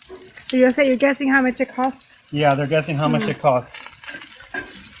 So you're guessing how much it costs? Yeah, they're guessing how much it costs.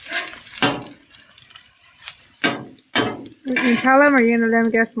 You tell them, or are you gonna let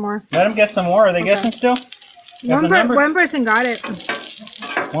them guess more? Let them guess some more. Are they guessing still? Have the numbers? One person got it.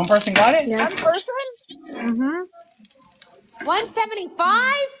 One person got it? Yes. One person?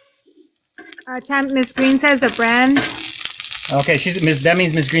 175? Miss Green says the brand. Okay, that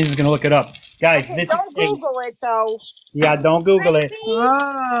means Miss Green is gonna look it up. Guys, Okay, this don't is Google it, though. yeah, don't Google it.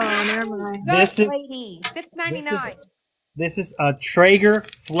 Oh, never mind. This is lady. $6.99. this is a Traeger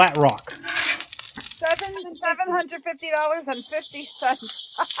Flat Rock.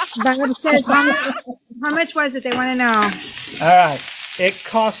 $750.50. Bab says, how much was it? They want to know. All right, it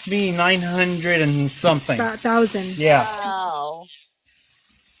cost me 900 and something. About 1,000. Yeah. Wow.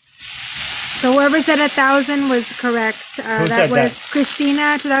 So whoever said 1,000 was correct. Who That said was that?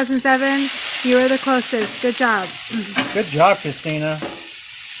 Christina, 2007. You were the closest. Good job. Good job, Christina.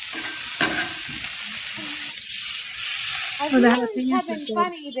 I Oh, that really jalapeno have been is good.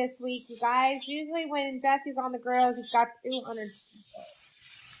 funny this week, you guys. Usually when Jesse's on the grill, he's got 200.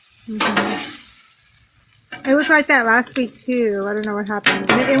 It was like that last week too. I don't know what happened.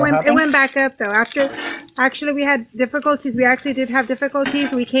 It What went it happened? went back up though. Actually we had difficulties. We actually did have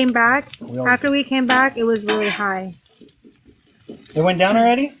difficulties. We came back. After we came back, it was really high. It went down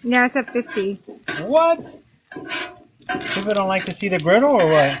already? Yeah, it's at 50. What? People don't like to see the griddle or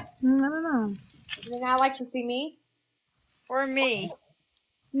what? I don't know. Do you not like to see me? Or me.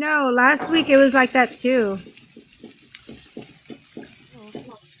 No, last week it was like that too.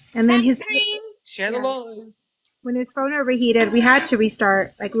 And then Share the love. when his phone overheated, we had to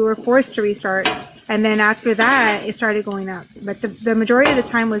restart. Like we were forced to restart. And then after that, it started going up. But the majority of the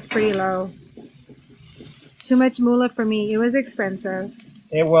time was pretty low. Too much moolah for me. It was expensive.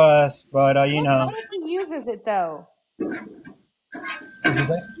 It was, but you know. How much he uses it though? What'd you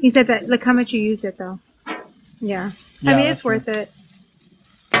say? He said that, look how much you use it though. Yeah. Yeah, I mean, that's it's worth it.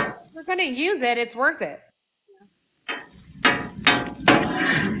 If we're gonna use it, it's worth it.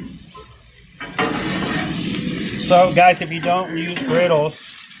 So, guys, if you don't use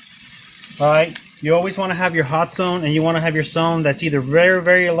griddles, right, you always want to have your hot zone, and you want to have your zone that's either very,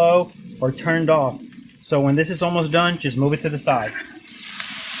 very low or turned off. So when this is almost done, just move it to the side.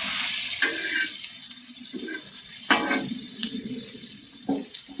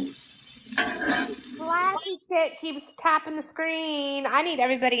 Flashy Kit keeps tapping the screen. I need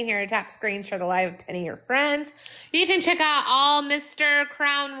everybody in here to tap screen, share the live of 10 of your friends. You can check out all Mr.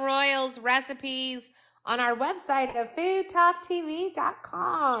 Crown Royal's recipes on our website at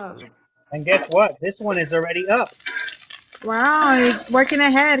foodtalktv.com. And guess what? This one is already up. Wow, you're working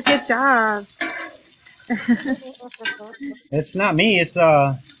ahead. Good job. It's not me. It's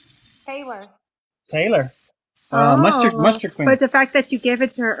Taylor. Taylor. Oh, Mustard Queen. But the fact that you gave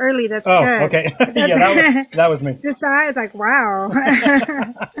it to her early, that's Oh, good. okay. Yeah, that was me. Just that, it's like, wow.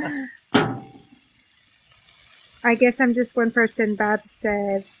 I guess I'm just one person. Bab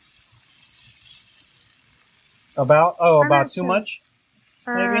said. About I'm not too sure. much?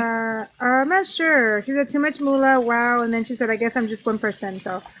 Maybe? I'm not sure. She said too much moolah. Wow, and then she said, I guess I'm just one person.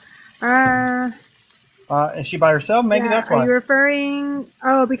 So, Is she by herself? Maybe yeah, that's are why. you referring?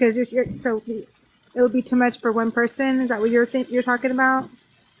 Oh, because so it would be too much for one person. Is that what you're talking about?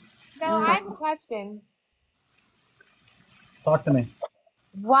 So I have a question. Talk to me.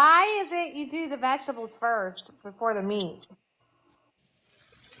 Why is it you do the vegetables first before the meat?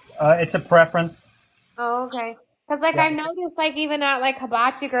 It's a preference. Oh, okay. Because like Yeah. I've noticed, like even at like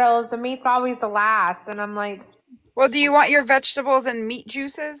hibachi grills, the meat's always the last, and I'm like, Well, do you want your vegetables and meat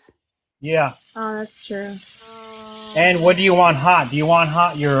juices? Yeah. Oh, that's true. And what do you want hot? Do you want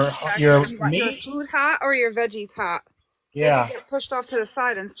hot your You want your meat? food hot or your veggies hot? They Yeah. can get pushed off to the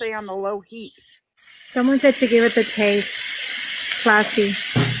side and stay on the low heat. Someone said to give it the taste. Classy.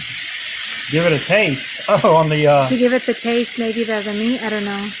 Give it a taste. Oh, on the To give it the taste, maybe the meat. I don't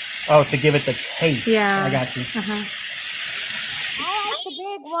know. to give it the taste. Yeah. I got you. Uh-huh. I like the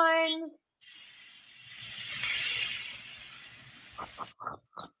big one.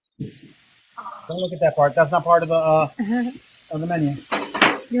 Don't look at that part. That's not part of the of the menu.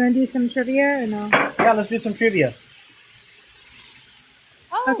 You want to do some trivia or no? Yeah, let's do some trivia.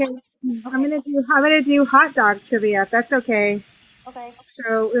 Oh, Okay. I'm gonna do hot dog trivia. If that's okay. okay.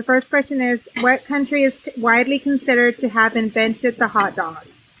 So the first question is, what country is widely considered to have invented the hot dog?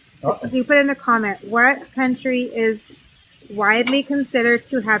 Oh, So you put in the comment, what country is widely considered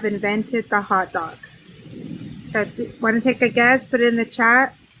to have invented the hot dog? So if you want to take a guess, put it in the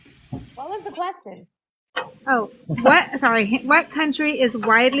chat. What was the question? Oh, what country is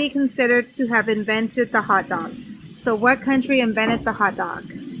widely considered to have invented the hot dog? So what country invented the hot dog?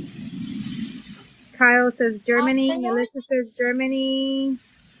 Kyle says Germany. Austria? Melissa says Germany.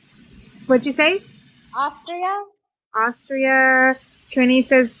 What'd you say? Austria? Austria. Trini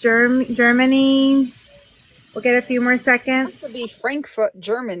says Germany. We'll get a few more Has seconds. to be Frankfurt,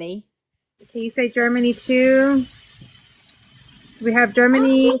 Germany. Okay, you say Germany too. We have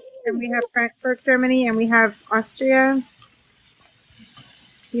Germany, and we have Frankfurt, Germany, and we have Austria.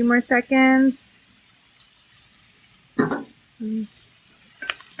 A few more seconds.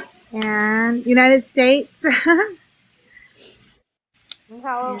 And United States.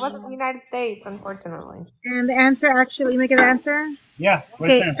 No, it wasn't the United States, unfortunately. And the answer actually, you make an answer? yeah. What's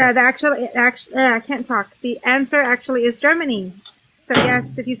Okay, the answer? I can't talk. The answer actually is Germany. So yes,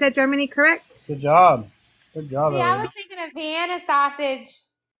 if you said Germany correct. Good job. Good job. See, I Ellie. was thinking of Vienna sausage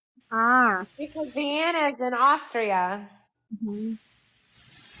Ah. because Vienna's in Austria. Mhm.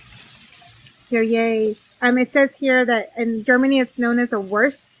 Here, yay. It says here that in Germany it's known as a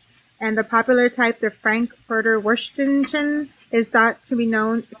Wurst, and the popular type, the Frankfurter Wurstchen, is thought to be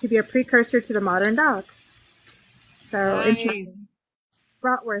known to be a precursor to the modern dog. So, interesting.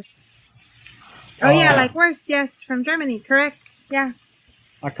 Bratwurst. Oh yeah, Oh. like wurst. Yes, from Germany. Correct. Yeah.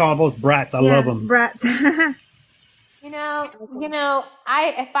 I call those brats. I Yeah, love them. brats. If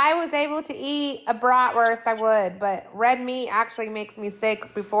I was able to eat a bratwurst, I would, but red meat actually makes me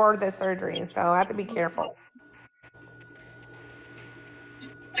sick before the surgery, so I have to be careful.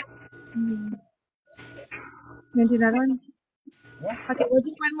 You want to do another one? Okay, we'll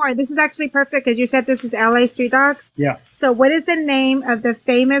do one more. This is actually perfect because you said this is LA street dogs. Yeah. So, what is the name of the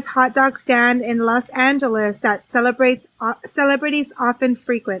famous hot dog stand in Los Angeles that celebrities often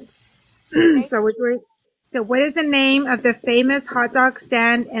frequent? So, what is the name of the famous hot dog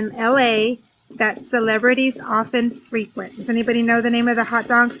stand in LA that celebrities often frequent? Does anybody know the name of the hot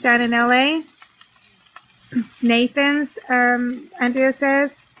dog stand in LA? Nathan's, Andrea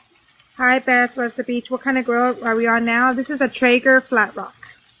says. Hi, Beth. What's the beach? What kind of grill are we on now? This is a Traeger Flat Rock.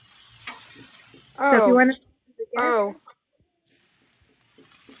 So if you want to, Oh,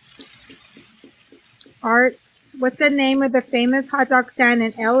 Arts. What's the name of the famous hot dog stand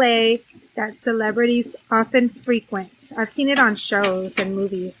in LA that celebrities often frequent? I've seen it on shows and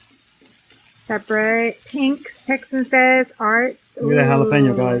movies. Separate. Pinks, Texan says. Arts. Look at the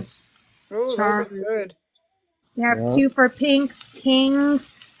jalapeno, guys. oh, those are good. We have Yeah. 2 for Pinks,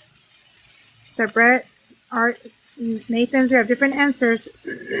 Kings, Separate, Arts, Nathan's. We have different answers.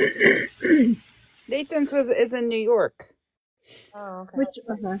 Nathan's is in New York, Oh, okay. Which?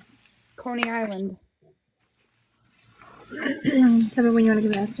 Okay. Coney Island. Tell me when you want to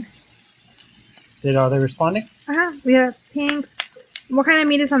give an answer. Are they responding? We have Pinks. What kind of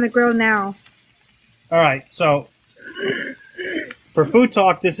meat is on the grill now? All right. So for food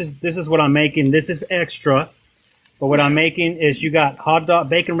talk, this is what I'm making. This is extra, but what I'm making is you got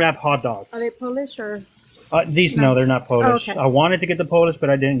bacon wrap hot dogs. Are they Polish or? These no, they're not Polish. Oh, okay. I wanted to get the Polish, but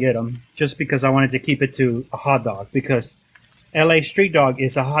I didn't get them just because I wanted to keep it to a hot dog because LA street dog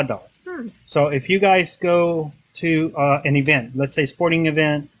is a hot dog. So if you guys go to an event, let's say sporting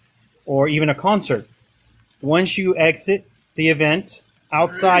event or even a concert, once you exit the event,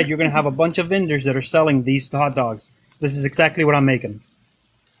 outside you're going to have a bunch of vendors that are selling these hot dogs. This is exactly what I'm making.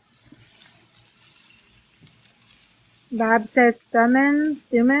 Bob says Thumans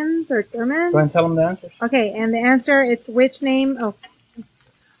or Go ahead and Thurmans. tell them the answers. Okay, and the answer, it's which name? Oh,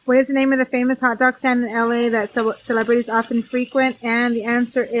 what is the name of the famous hot dog stand in LA that celebrities often frequent? And the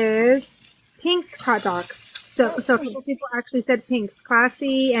answer is Pink's Hot Dogs. So a couple people actually said Pink's.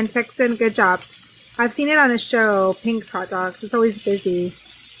 Classy and Texan, good job. I've seen it on a show, Pink's Hot Dogs. It's always busy.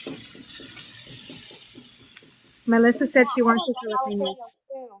 Melissa said she wants to jalapenos.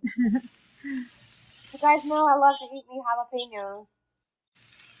 You guys know I love to eat me jalapenos.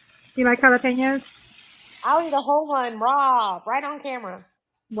 You like jalapenos? I'll eat a whole one raw, right on camera.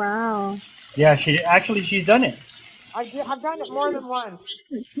 Wow. Yeah, she's done it. I've done it more than once.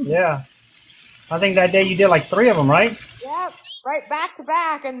 Yeah. I think that day you did like 3 of them, right? Yep, right back to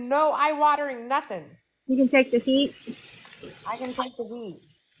back, and no eye watering, nothing. You can take the heat. I can take the heat.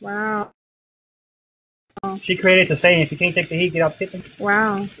 Wow. She created the saying, if you can't take the heat, get out the kitchen.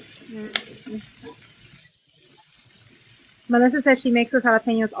 Wow. Melissa says she makes those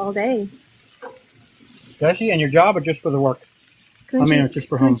jalapenos all day. Does she? And your job or just for the work? I mean, just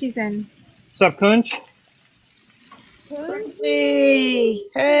for home. Kunchi's in. What's up, Kunch? Hey,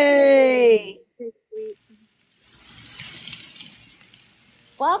 hey.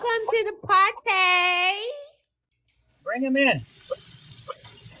 Welcome to the party. Bring him in.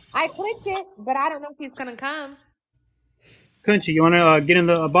 I clicked it, but I don't know if he's gonna come. Kunchy, you want to get in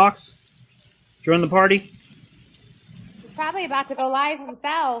the box? Join the party? He's probably about to go live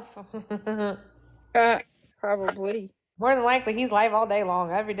himself. Probably. More than likely, he's live all day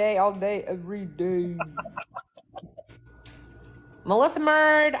long, every day, all day, every day. Melissa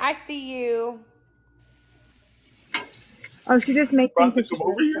Murd, I see you. Oh, she just makes some Brought to come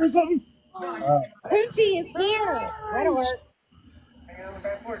over here or something? Coochie is here. Right away.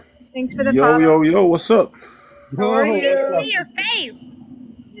 Thanks for the Yo, follow. yo, yo, what's up? How are I you? can see your face.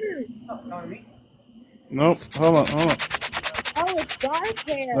 Nope, hold on. Oh, it's dark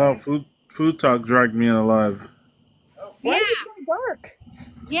there. No, food talk dragged me in alive. Why Yeah, is it so dark?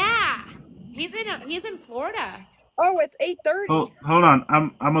 yeah. He's in Florida. Oh, it's 8:30. Hold on,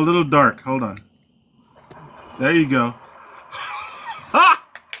 I'm a little dark. Hold on. There you go.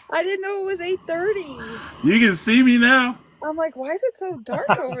 I didn't know it was 8:30. You can see me now. I'm like, why is it so dark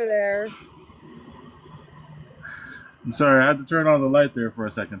over there? I'm sorry, I had to turn on the light there for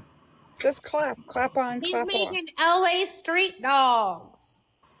a second. Just clap on, He's clap off. making LA street dogs.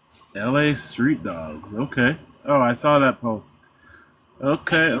 LA street dogs. Okay. Oh, I saw that post.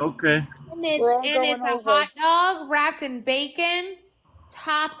 Okay. We're all And it's going a over. hot dog wrapped in bacon,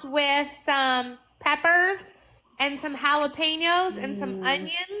 topped with some peppers and some jalapenos and some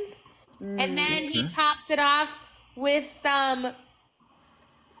onions. And then he tops it off with some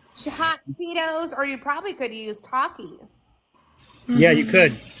hot Cheetos, or you probably could use Takis. Yeah, you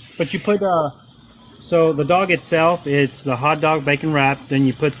could. But you put, so the dog itself, it's the hot dog bacon wrap. Then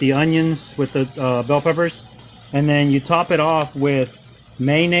you put the onions with the bell peppers. And then you top it off with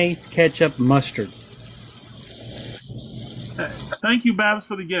mayonnaise, ketchup, mustard. Thank you, Babs,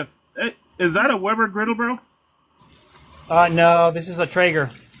 for the gift. Hey, is that a Weber griddle, bro? No, this is a Traeger.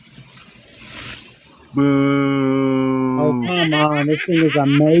 Boo. Oh, come on. This thing is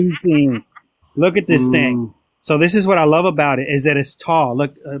amazing. Look at this thing. So this is what I love about it, is that it's tall.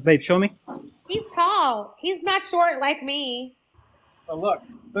 Look, babe, show me. He's tall. He's not short like me. Oh,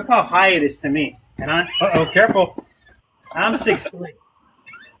 look how high it is to me. And careful. I'm 6'3".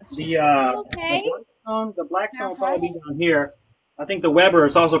 Okay. The Blackstone will probably be down here. I think the Weber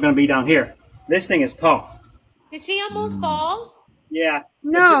is also going to be down here. This thing is tall. Did she almost fall? Yeah.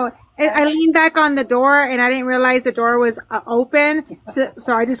 No, I leaned back on the door and I didn't realize the door was open.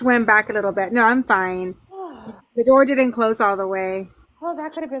 So I just went back a little bit. No, I'm fine. The door didn't close all the way. Oh,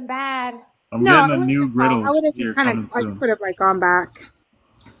 that could have been bad. I'm No, getting a new griddle. I would have here just kind coming of, I just soon. would have like gone back.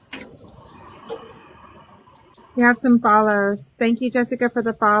 We have some follows. Thank you, Jessica, for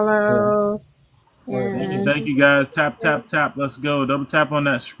the follow. And Thank you, guys. Tap, tap, tap. Let's go. Double tap on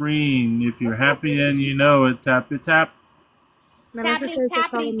that screen. If you're happy and you know it, tap it, tap. Melissa says they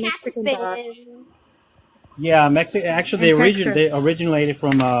call them Mexican dogs. Yeah, Mexico. Actually, In they Texas. originated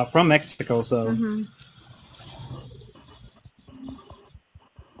from Mexico. So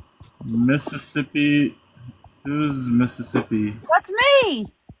Mississippi. Who's Mississippi? That's me.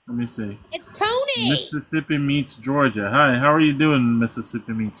 Let me see. It's Tony. Mississippi meets Georgia. Hi, how are you doing,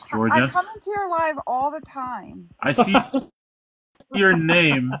 Mississippi meets I Georgia? come into your live all the time. I see your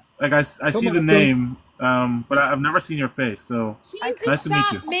name. Like I see the name, but I've never seen your face. So She's I- the Nice to meet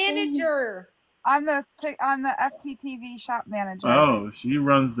shop you. manager. I'm the FTTV shop manager. oh, she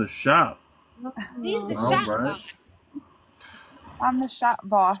runs the shop. She's the All shop right. boss. I'm the shop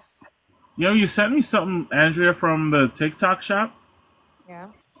boss. You sent me something, Andrea, from the TikTok shop, Yeah.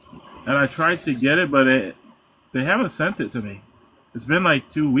 and I tried to get it, but they haven't sent it to me. It's been like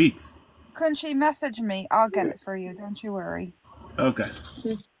 2 weeks. Couldn't she message me? I'll get it for you. Don't you worry. Okay.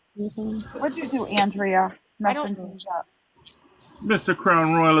 What'd you do, Andrea? I don't Messaging shop. Mr.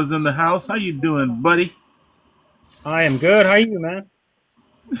 Crown Royal is in the house. How you doing, buddy? I am good. How are you, man?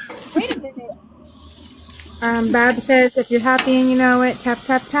 Wait a minute. Bab says, if you're happy and you know it, tap,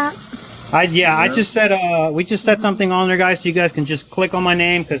 tap, tap. I just said we just set something on there, guys, so you guys can just click on my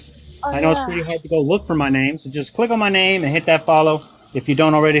name because I know it's pretty hard to go look for my name. So just click on my name and hit that follow. If you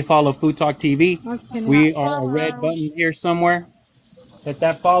don't already follow Food Talk TV, we are a red button here somewhere. Hit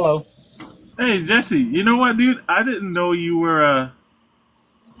that follow. Hey, Jesse. You know what, dude? I didn't know you were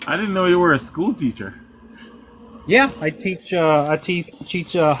a school teacher. Yeah, I teach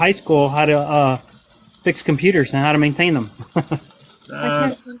high school how to fix computers and how to maintain them.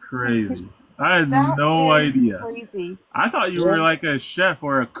 That's crazy. I had That no is idea. Crazy. I thought you were like a chef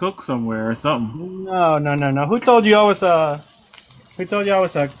or a cook somewhere or something. No. Who told you I was a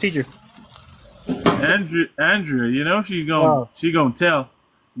teacher? Andrea, she's gonna tell.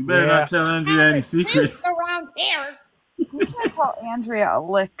 You better Yeah. not tell Andrea any secrets. Around here. You can't call Andrea a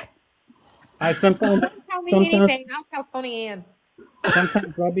lick. I sometimes Don't tell me Sometimes- anything. I'll tell Tony Ann.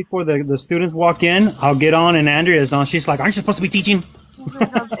 right before the students walk in, I'll get on and Andrea's on. She's like, "Aren't you supposed to be teaching?" Andrea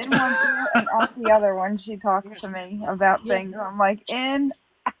goes in one ear and out the other when she talks to me about things. I'm like, in,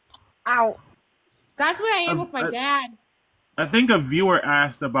 out. That's what I am with my dad. I think a viewer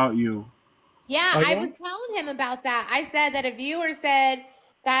asked about you. Yeah, Oh, I yeah? was telling him about that. I said that a viewer said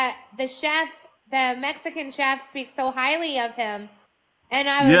that the Mexican chef speaks so highly of him. And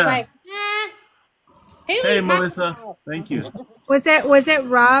I was Yeah. like, who Hey, is Melissa. Thank you. Was it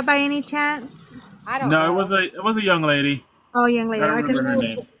Rob by any chance? I don't No, know. it was a young lady. Oh, young lady. I don't I remember her know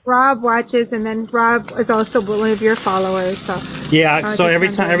name. Rob watches, and then Rob is also one of your followers. So Yeah. I So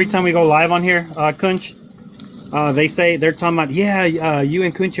just every time we go live on here, Kunch, they're talking about, you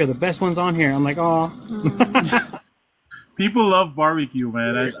and Kunch are the best ones on here. I'm like, oh. People love barbecue,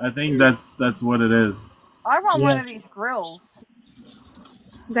 man. I think that's what it is. I want one Yeah. of these grills.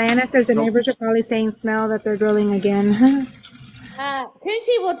 Diana says the neighbors are probably saying smell that they're drilling again.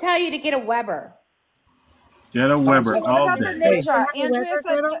 Kunchi will tell you to get a Weber. Get a Weber What all about the day. Ninja? Hey,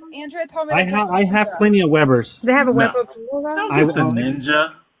 Andrea told me. I have plenty of Webers. They have a No. Weber grill though? Don't get the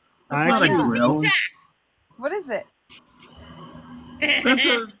Ninja. That's I not a actually- grill. What is it? That's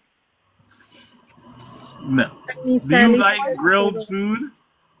a no. He Do said you he's like like- grilled food?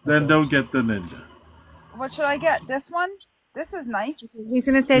 Then don't get the Ninja. What should I get? This one? This is nice. He's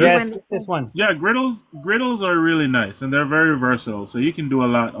gonna say Yes, this one. this one. Yeah, griddles are really nice, and they're very versatile. So you can do a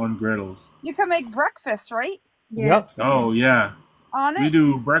lot on griddles. You can make breakfast, right? Yep. Oh yeah, On we it?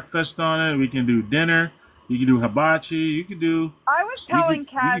 do breakfast on it. We can do dinner. You can do hibachi. You can do. I was You could- telling you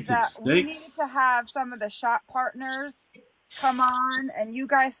Kaz could that we steaks. needed to have some of the shop partners come on and you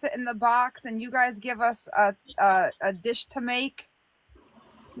guys sit in the box and you guys give us a dish to make.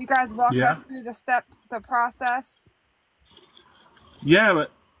 You guys walk Yeah. us through the process. Yeah,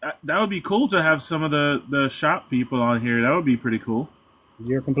 but that would be cool to have some of the shop people on here. That would be pretty cool.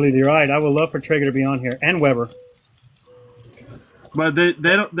 You're completely right. I would love for Traeger to be on here and Weber. But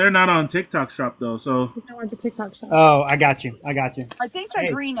they're not on TikTok shop though. So You don't want the TikTok shop. Oh, I got you. I got you. I think the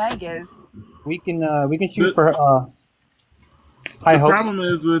Hey. green egg is. We can shoot for high the hopes. problem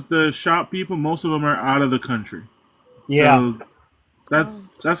is with the shop people, most of them are out of the country. Yeah. So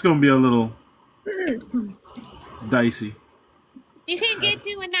that's going to be a little dicey. You can get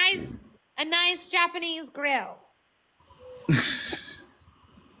you a nice Japanese grill.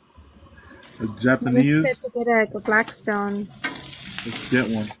 The Japanese, Let's get a Blackstone. let's get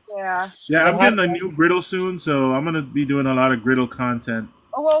one. Yeah. Yeah, I'm I'll have getting a new griddle soon, so I'm going to be doing a lot of griddle content.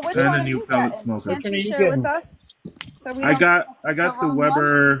 Oh, well, which And a one are new you pellet getting? smoker. Can't Which one are you you share getting? with us? So we I don't- got the wrong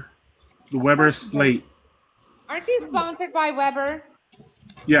one? Weber Slate. Aren't you sponsored by Weber?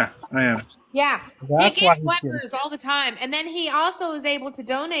 Yeah, I am. Yeah. That's He why gets he's getting- Webers all the time. And then he also is able to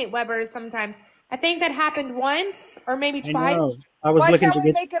donate Webers sometimes. I think that happened once or maybe I twice. know. I was Why looking can't to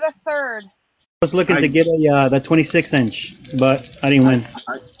we get make it a third? a the 26-inch, but I didn't win.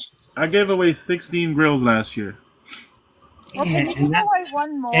 I gave away 16 grills last year. Well, can you give and that- away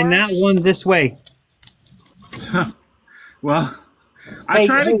one more? And that one this way. Well, I Hey,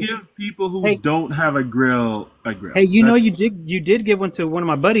 try to hey. give people who Hey. don't have a grill a grill. Hey, you know That's- you did give one to one of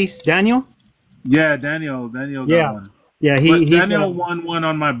my buddies, Daniel. Yeah, Daniel got Yeah. one. Yeah, But he Daniel won one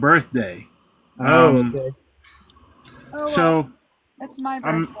on my birthday. Oh, Um, okay. Oh, So it's my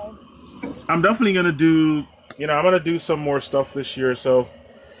I'm- birthday. I'm definitely gonna do. I'm gonna do some more stuff this year. So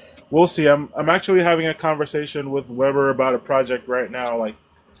we'll see. I'm actually having a conversation with Weber about a project right now, like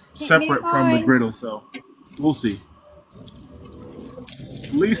Keep separate me in from the mind. griddle. So we'll see.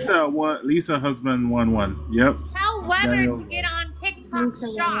 Lisa husband won one. Yep. Tell Weber Daniel. to get on TikTok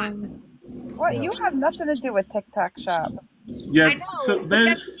shop. What? You have nothing to do with TikTok shop. Yeah. I know. So but they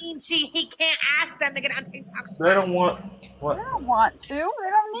that means he can't ask them to get on TikTok shop. they don't want They what don't want to. They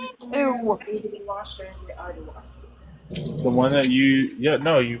don't need to. the one that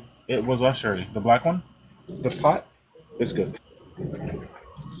you it was washed already. The black one, the pot, is good.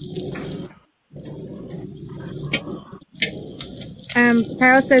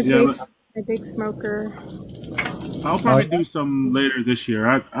 Kyle says Yeah, he's a big smoker. I'll probably do some later this year.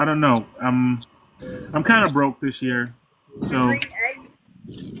 I don't know. I'm kind of broke this year, so Green egg.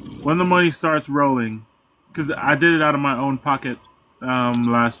 when the money starts rolling, because I did it out of my own pocket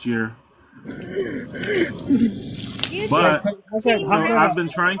last year. But I've been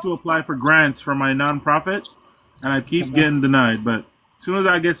trying to apply for grants for my nonprofit, and I keep getting denied. But as soon as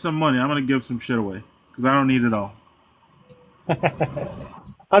I get some money, I'm gonna give some shit away because I don't need it all.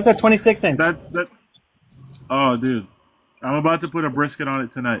 How's that 26-inch? That. Oh, dude, I'm about to put a brisket on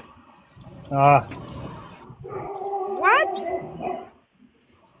it tonight. What?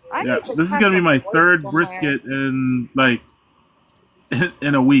 I Yeah, need to this is cut gonna be the my voice third somewhere. brisket in like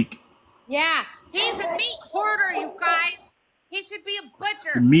in a week. Yeah. He's a meat hoarder, you guys. He should be a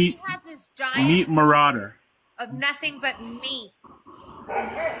butcher. Meat- He has this giant Meat marauder. of nothing but meat.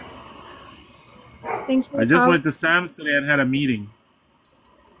 Thank you. I just Kyle. went to Sam's today and had a meeting.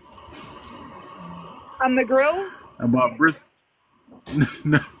 On the grills? I bought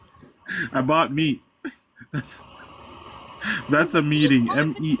No, I bought meat. That's a meeting.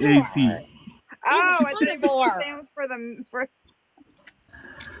 MEAT. Oh, I think Carnivore. stands for.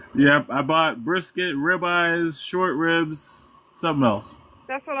 Yep, I bought brisket, ribeyes, short ribs, something else.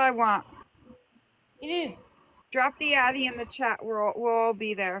 That's what I want. You do. Drop the Addy in the chat. We'll all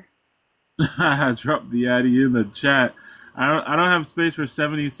be there. I dropped the Addy in the chat. I don't have space for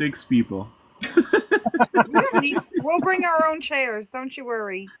 76 people. We'll bring our own chairs. Don't you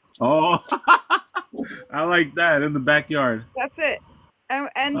worry. Oh, I like that in the backyard. That's it. And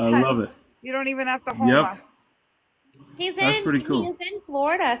I love tents. it. You don't even have to home Yep. us. That's pretty cool. He's in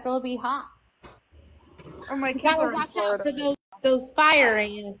Florida, so it'll be hot. Oh, my You kids gotta are in watch out Florida. for those fire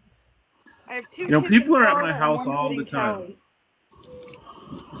ants. I have two. You know, kids in people are at my Florida and house one all kid the in time. Cali.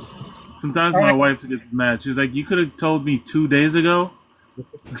 Sometimes my wife gets mad. She's like, "You could have told me 2 days ago."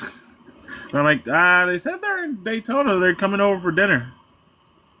 And I'm like, they said they're in Daytona. They're coming over for dinner.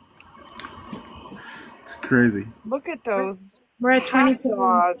 crazy. Look at those We're at hot 20.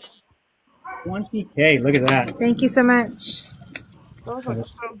 dogs. 20K. Look at that. Thank you so much. Those look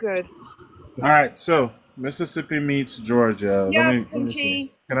so good. All right, so Mississippi meets Georgia. Yes, Let me see. Kunchi.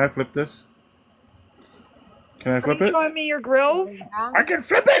 Can I flip this? Can I Are flip you it? showing me your grills? I can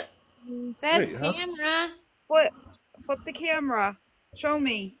flip it. Says Wait, huh? camera. Flip the camera. Show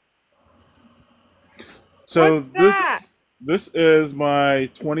me. So What's that? this is my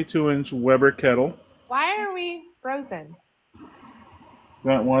 22-inch Weber kettle. Why are we frozen?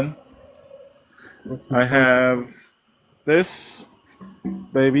 That one. I have this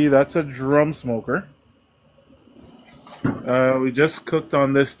baby. That's a drum smoker. We just cooked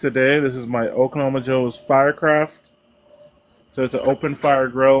on this today. This is my Oklahoma Joe's Firecraft. So it's an open fire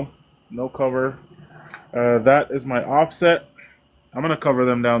grill, no cover. That is my offset. I'm gonna cover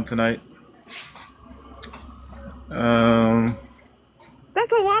them down tonight. That's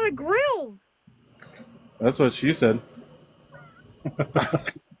a lot of grills. That's what she said.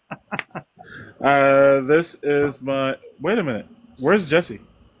 This is my. Wait a minute. Where's Jesse?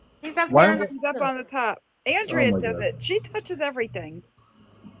 He's up Why there. don't He's up on the top. Andrea Oh my does God. it. She touches everything.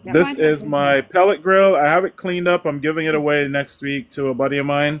 Yeah, This mine is doesn't. my pellet grill. I have it cleaned up. I'm giving it away next week to a buddy of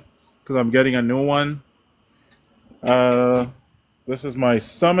mine because I'm getting a new one. This is my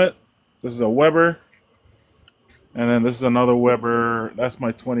Summit. This is a Weber. And then this is another Weber. That's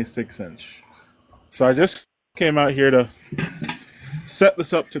my 26-inch. So I just came out here to set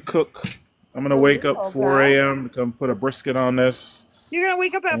this up to cook. I'm going to wake up 4 a.m. to come put a brisket on this. You're gonna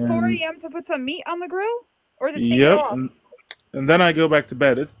wake up at 4 And- a.m. to put some meat on the grill, or to take it Yep. off? And then I go back to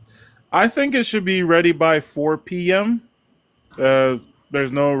bed. I think it should be ready by 4 p.m.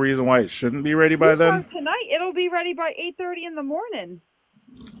 There's no reason why it shouldn't be ready by You then. said tonight it'll be ready by 8:30 in the morning.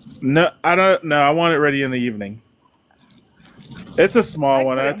 No, I don't. No, I want it ready in the evening. It's a small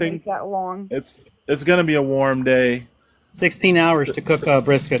one. I couldn't think wait that long. it's gonna be a warm day. 16 hours to cook a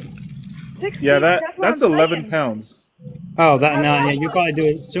brisket. 16, Yeah, what that's I'm 11 saying. pounds. Oh, that no, yeah, you probably do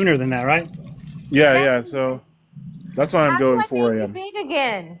it sooner than that, right? Yeah. So that's why I'm going How do I 4 make you a.m. big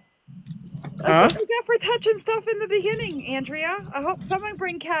again? Huh? That's what you got for touching stuff in the beginning, Andrea. I hope someone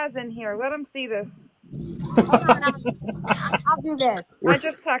bring Kaz in here. Let him see this. Hold on, I'll do this. I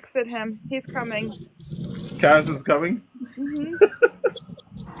just texted him. He's coming. Kaz is coming.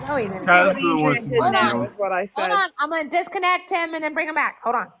 No, he didn't. Kaz What the Andrea was did now something is what I said. Hold on, I'm gonna disconnect him and then bring him back.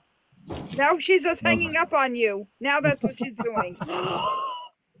 Hold on. Now she's just hanging up on you. Now that's what she's doing.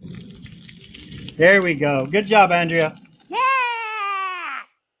 There we go. Good job, Andrea. Yeah.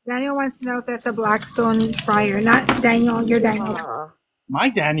 Daniel wants to know if that's a Blackstone fryer. Not Daniel, your Daniel. My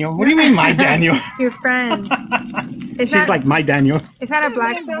Daniel? What do you mean, my Daniel? Your friend. It's She's not, like, my Daniel. it's not a Put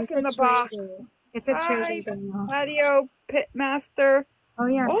him Blackstone. back in It's the a box. Traeger. It's a Hi. Traeger, Daniel. Patio Pitmaster. Oh,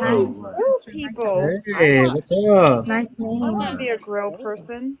 yeah. Oh, Patty. grill people. Hey, what's up? Nice I want name. to be a grill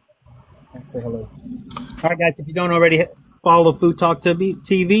person. Say hello. All right, guys, if you don't already follow Food Talk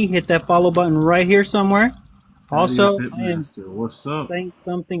TV, hit that follow button right here somewhere. Also, I am What's up? saying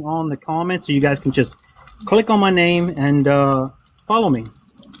something on the comments so you guys can just click on my name and follow me.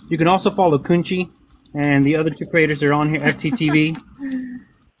 You can also follow Kunchi and the other two creators that are on here, FTTV.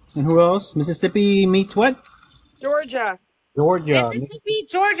 And who else? Mississippi meets what? Georgia. Georgia. Mississippi,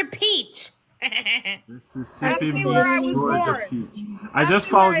 Georgia Peach. Mississippi Ask me where I meets was Georgia born. Peach. I just That's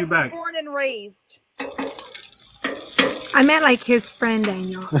where followed I you was back. Born and raised. I meant like his friend,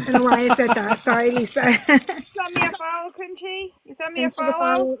 Daniel. I don't know why I said that. Sorry, Lisa. You sent me a follow, Kunchi? You sent me a Thanks for the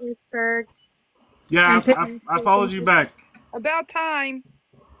follow? follow, Itzberg. Yeah, And I followed you back. About time.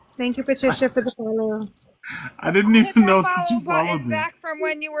 Thank you, Patricia, for the follow. I didn't Hit even know that that you follow button followed me. back from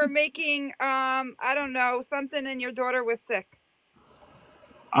when you were making, I don't know, something and your daughter was sick.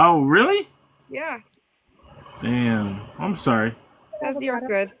 Oh, really? Yeah, Damn. I'm sorry. you're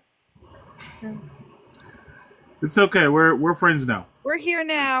good. It's okay. We're friends now. We're here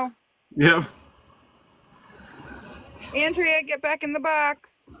now. Yep. Andrea, get back in the box.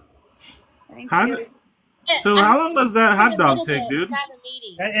 Thank How you. do- So how long does that hot dog take, dude?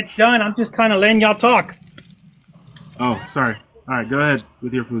 It's done. I'm just kind of letting y'all talk. Oh, sorry. All right, go ahead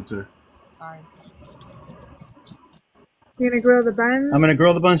with your food, sir. You're gonna grill the buns? I'm gonna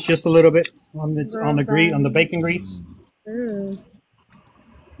grill the buns just a little bit on the bacon grease. Ooh.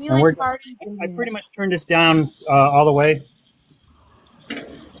 You And like parties I pretty much turned this down all the way.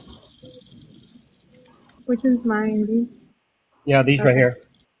 Which one's mine? These? Yeah, these right here.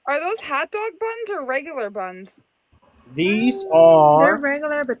 Are those hot dog buns or regular buns? These They're are.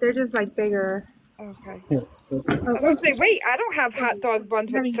 regular, but they're just like bigger. Okay. Here. I was gonna say, wait, I don't have hot dog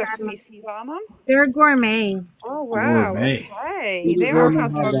buns with Really bad sesame ones. seeds on them. They're gourmet. Oh wow. Gourmet. Okay. These They are are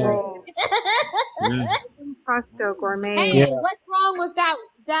hot gourmet dog hot rolls. Yeah. Costco gourmet. Hey, Yeah. what's wrong with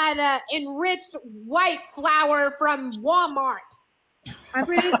that enriched white flour from Walmart? I'm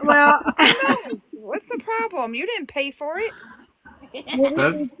pretty well. What's the problem? You didn't pay for it.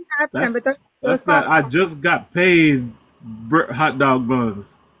 That's have some, but that's those that. I just got paid hot dog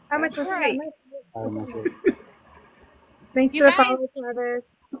buns. how much was That's right. that? Thanks You for the guys- follow, Travis.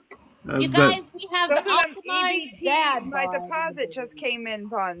 You That's guys, that. we have Those the are them optimized EBT. dad My bun. deposit just came in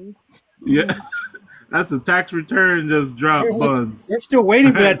buns. Yeah, that's a tax return just dropped buns. They're still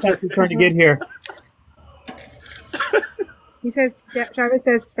waiting for that tax return to get here. He says, Travis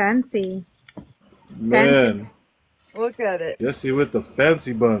says fancy. Man, Look at it. Jesse with the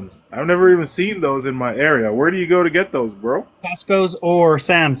fancy buns. I've never even seen those in my area. Where do you go to get those, bro? Costco's or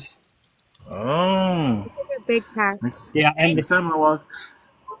Sam's. Oh, Big pack. Yeah, and next time I walk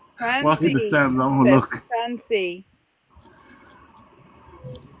into Fancy. Sam's, I'm gonna look. Fancy.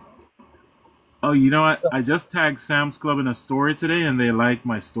 Oh, you know what? I just tagged Sam's Club in a story today, and they liked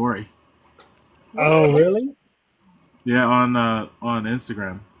my story. oh really? Yeah, on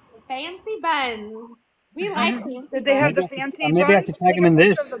Instagram. Fancy buns. We like fancy Did they have the Maybe I have to- fancy maybe I have buns? to tag Take him a in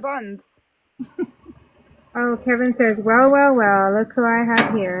picture this. of the buns. Oh, Kevin says, well, well, well, look who I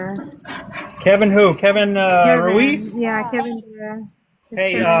have here. Kevin who? Kevin Kevin. Ruiz? Yeah, Kevin. Yeah.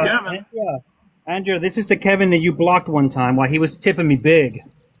 Hey, It's Kevin. Andrea, this is the Kevin that you blocked one time while he was tipping me big.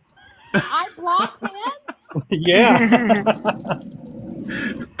 I blocked him? Yeah.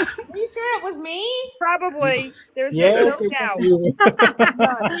 Are you sure it was me? Probably. There's Yes. no doubt.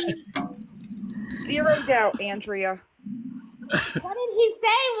 Zero doubt, Andrea. What did he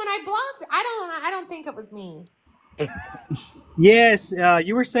say when I blocked? I don't think it was me. Yes,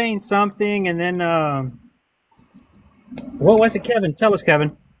 you were saying something, and then what was it, Kevin? Tell us,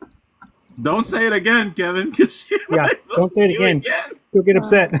 Kevin. Don't say it again, Kevin. 'Cause she Yeah, might don't say it block you again. You'll get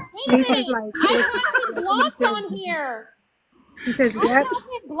upset. Wait a Lisa's minute. like, I have him blocked on here. he says, I yep. have him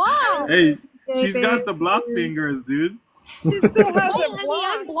blocked. Hey, she's David. got the block fingers, dude. She still has Wait, it let me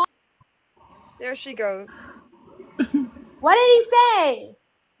blocked. unblock. There she goes. What did he say?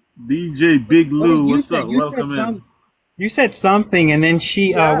 DJ Big Lou, You what's said- up? you Welcome said in. You said something, and then she,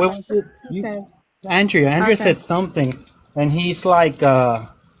 Yeah. what was it? He said, Andrea Okay. said something, and he's like, I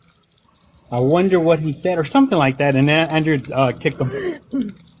wonder what he said, or something like that, and then Andrea kicked him.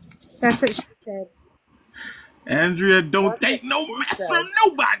 that's what she said. Andrea, don't What's take it no she mess said? from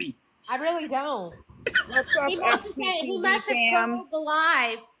nobody. I really don't. What's up, He must have Sam? trolled the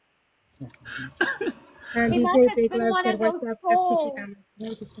live. And He must DJ have Big been Love one said, of what's those up, trolls.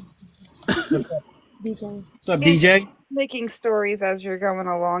 DJ. What's up, DJ? Making stories as you're going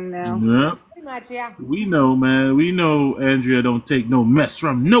along now. Yep. Pretty much, yeah. We know, man. We know Andrea don't take no mess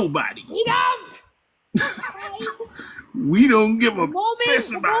from nobody. You don't. We don't give a piss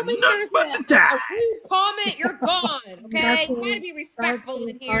The about moment nothing there's but a the time. rude comment, you're gone. Okay, That's you what- gotta be respectful in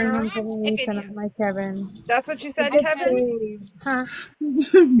That's here. calling I'm him Kevin Reese, picking and I'm you. like, Kevin. That's what you said, I Kevin? say, huh?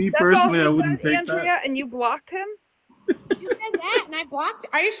 Me That's personally, I all you wouldn't said, take Andrea, that. and you blocked him? You said that, and I blocked.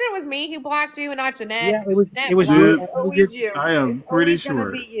 Are you sure it was me who blocked you and not Jeanette? Yeah, it was. Jeanette It was blocked you. Dude, It's It was always your- you. I am It's pretty always gonna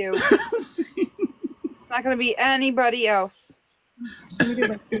sure. be you. It's not going to be anybody else. All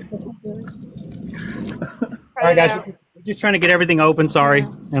right, guys. We're just trying to get everything open. Sorry,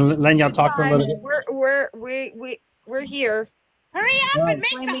 and letting y'all talk for a little bit. We're here. Hurry up and make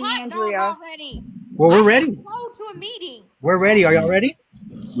the Blaming hot dog Andrea. already. Well, we're ready. Go to a meeting. We're ready. Are y'all ready?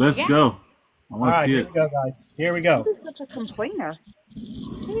 Let's Yeah. go. I All want to right, see here it. we go, guys. Here we go. Who's such a complainer?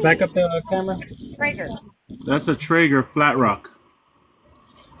 Back up the camera. Traeger. That's a Traeger flat rock.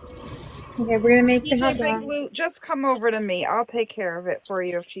 Okay, we're gonna make the hot DJ Big dog. Lou, just come over to me. I'll take care of it for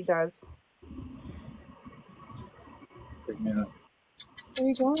you if she does. Where are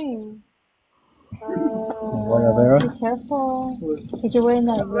you going? Whatever. Be careful. Because you're wearing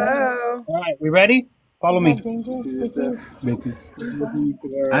that red. Hello. All right, we ready? Follow me. Dangerous.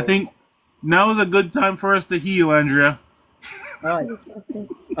 I think now is a good time for us to heal, Andrea. All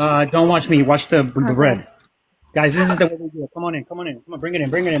right. Don't watch me. Watch the bread. Guys, this is the way we do it. Come on in. Come on in. Come on, bring it in.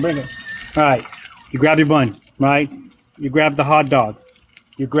 Bring it in. Bring it. All right. You grab your bun, right? You grab the hot dog.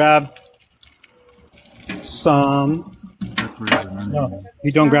 You grab some. No,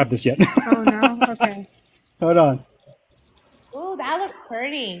 you don't grab this yet. Oh no. Okay. Hold on. Ooh, that looks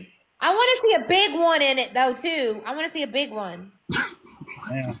pretty. I want to see a big one in it though too. I want to see a big one.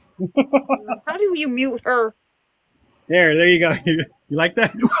 Yeah. How do you mute her? There you go. You like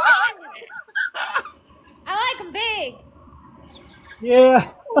that? I like them big. Yeah.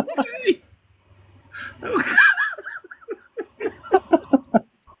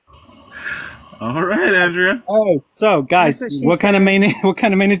 All right, Andrea. Oh, so guys, That's what she what kind of mayonnaise? What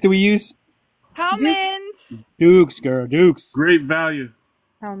kind of mayonnaise do we use? Almonds. Dukes, girl, Dukes. Great value.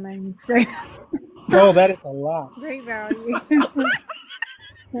 Oh man, it's great. Oh, that is a lot. Great value. I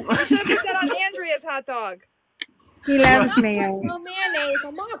should have put that on Andrea's hot dog. He loves mayo. No mayonnaise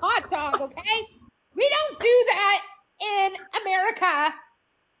on my hot dog, okay? We don't do that in America.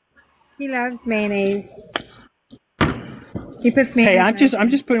 He loves mayonnaise. He puts mayonnaise. Hey, in I'm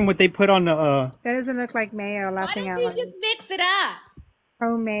it. just putting what they put on the. That doesn't look like mayo. Why Laughing don't out you loud. just mix it up?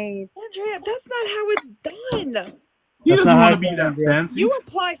 Homemade. Andrea, that's not how it's done. He That's doesn't not how want to it's be done, that Andrea. fancy. You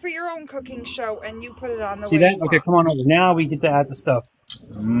apply for your own cooking show and you put it on the See way that? you Okay, want. come on over. Now we get to add the stuff.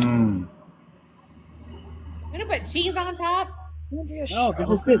 Mm. I'm gonna put cheese on top. Andrea, No, shut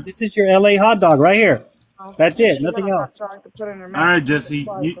this is it. This is your LA hot dog right here. up. That's it. She Nothing wants else. hot dog to put in her All mouth. right, Jesse.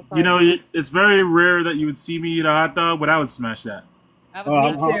 You know, it's very rare that you would see me eat a hot dog, but I would smash that. That Oh,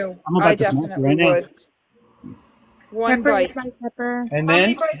 was Me me. too. I'm about I to smash it definitely right now. would. One Pepper, bite. pepper. And How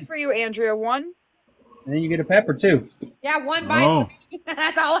many then, bites for you, Andrea? One? and then you get a pepper too. Yeah, one bite. Oh.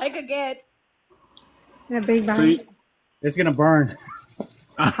 That's all I could get. And a big bite. So you, It's gonna burn.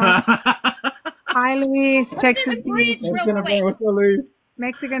 Hi, Luis. Texas Just breathe beef. real gonna quick. burn. What's the Luis?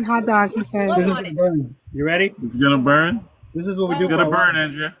 Mexican hot dog, he says. This is on gonna it. burn. You ready? it's gonna burn. This is what we It's do. It's gonna for a burn, while.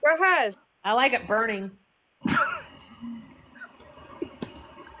 Andrea. Go ahead. I like it burning.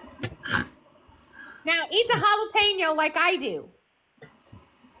 Now eat the jalapeno like I do.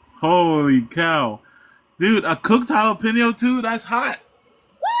 Holy cow, dude! A cooked jalapeno too? That's hot,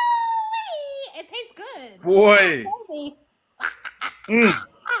 Woo! It tastes good. boy. Baby.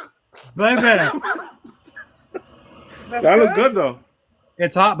 Baby, That's That look good though.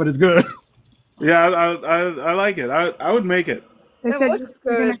 it's hot, but it's good. Yeah, I like it. I would make it. They It said looks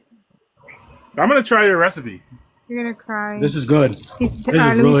you're good. I'm gonna try your recipe. You're gonna cry. This is good. He's, this is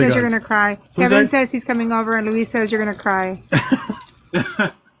Luis really says good. you're gonna cry. Who's Kevin that? says he's coming over, and Luis says you're gonna cry.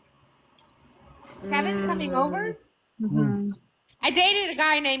 Kevin's coming over. Mhm. I dated a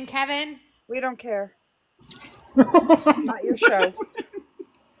guy named Kevin. We don't care. Not your show.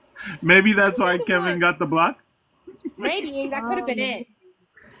 Maybe that's why Kevin got the block. Maybe that could have been it.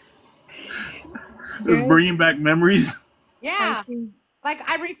 It's bringing back memories. Yeah. Like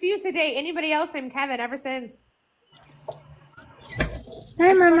I refuse to date anybody else named Kevin ever since.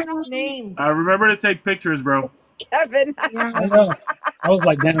 Hey, Mama. Names. Remember to take pictures, bro. Kevin. Yeah. I know. I was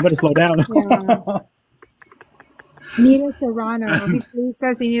like, damn, I better slow down. Yeah. Nita Serrano. He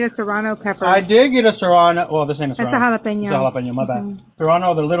says he needs a Serrano pepper. I did get a Serrano. Well, this ain't a That's Serrano. a jalapeno. It's a jalapeno. My bad.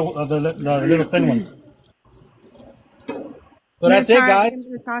 Serrano, the little thin ones. So that's it, guys.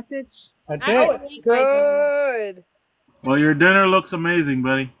 The sausage. That's I it. don't think Good. Well, your dinner looks amazing,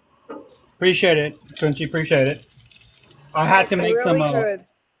 buddy. Appreciate it, Crunchy. Appreciate it. I had to make Really good.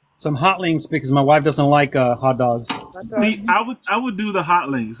 some hot links because my wife doesn't like hot dogs. That's all. See, I would do the hot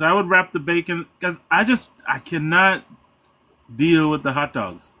links. I would wrap the bacon because I cannot deal with the hot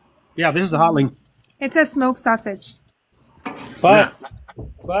dogs. Yeah, this is a hot link. It's a smoked sausage. But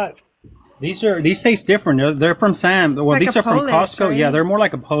these taste different. They're from Sam. Well, Like these a are from Polish, Costco. right? Yeah, they're more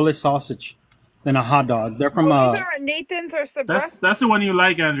like a Polish sausage than a hot dog. They're from These are Nathan's or That's Sabresk. that's the one you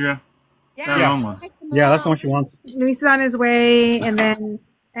like, Andrea. Yeah. That long one. I like them yeah, that's the all. one she wants. Luis is on his way,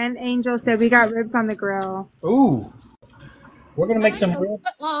 and Angel said we got ribs on the grill. Ooh, we're gonna make I some like ribs.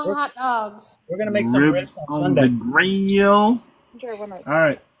 those long hot dogs. We're gonna make some ribs on on the Sunday. grill. Andrea, when I- All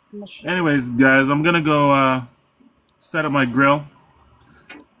right. Anyways, guys, I'm gonna go set up my grill.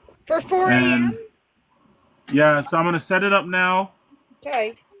 For 4 And a.m.? yeah, so I'm gonna set it up now.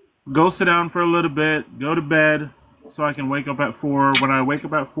 Okay. Go sit down for a little bit. Go to bed so I can wake up at 4. When I wake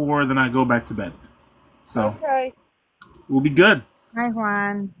up at 4, then I go back to bed. So Okay. we'll be good. Hi,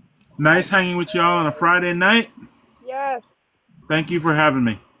 Juan. Nice hanging with y'all on a Friday night. Yes. Thank you for having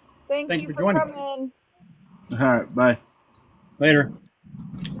me. Thank Thank you you for for joining. coming. All right, bye. Later.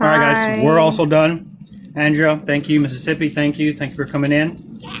 All right, guys, Bye. we're also done. Andrea, thank you. Mississippi, thank you. Thank you for coming in.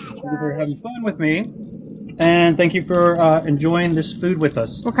 Thank you for having fun with me. And thank you for enjoying this food with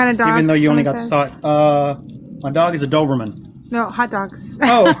us. What kind of dog? Even though you only got to someone start. says? My dog is a Doberman. No, hot dogs.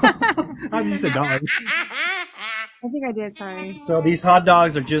 Oh, I just said dog. I think I did. Sorry. So these hot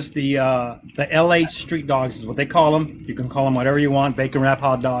dogs are just the LA street dogs is what they call them. You can call them whatever you want. Bacon wrap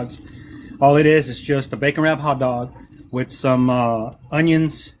hot dogs. All it is just a bacon wrap hot dog with some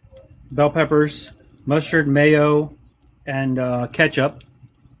onions, bell peppers, mustard, mayo, and ketchup.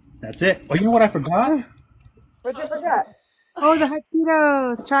 That's it. Oh, you know what I forgot? What'd you forget? Oh, the hot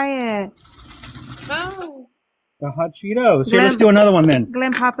Cheetos. Try it. Oh. The hot Cheetos. Here, let's do another one then.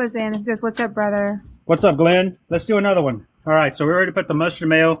 Glenn Papa's in. He says, "What's up, brother?" What's up, Glenn? Let's do another one. All right, so we already put the mustard,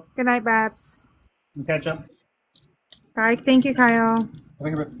 mayo, Good night, Babs. and ketchup. Bye. Thank you, Kyle. Over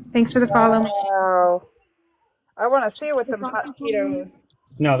here. Thanks for the follow. Oh. I want to see what them hot Cheetos.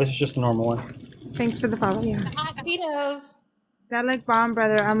 No, this is just a normal one. Thanks for the follow. Yeah. Hot Cheetos. That like bomb,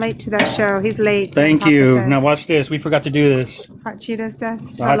 brother. I'm late to that show. He's late. Thank Papa you. says. Now watch this. We forgot to do this. Hot Cheetos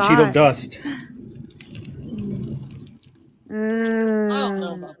dust. The hot Cheeto dust. I don't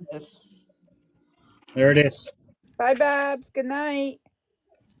know Mm. about this. There it is. Bye, Babs. Good night.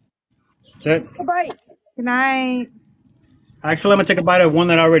 That's it. Bye. Good night. Actually, I'm gonna take a bite of one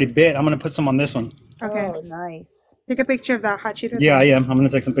that I already bit. I'm gonna put some on this one. Okay. Oh, nice. Take a picture of that hot Cheetos. Yeah, I am. I'm gonna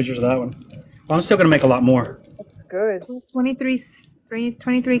take some pictures of that one. But I'm still gonna make a lot more. That's good.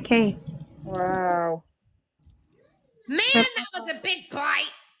 23K. Wow. Man, that was a big bite.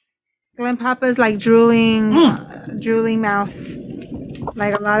 Glenn Papa's like drooling, Mm. drooling mouth.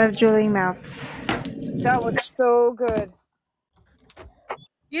 Like a lot of drooling mouths. That was so good.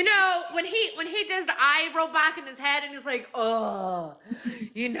 You know, when he does the eye roll back in his head and he's like, oh,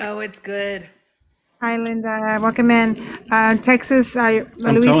 you know it's good. Hi, Linda. Welcome in. Texas, Luis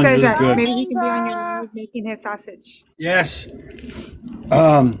telling you, says this is that good. maybe he can be on your live making his sausage. Yes.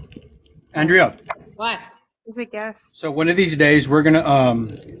 Andrea. What? He's a guest. So one of these days we're gonna my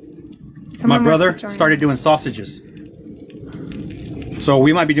Someone wants brother to join. started doing sausages. So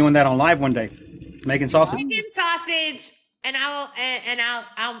we might be doing that on live one day, making sausage. Chicken sausage, and I'll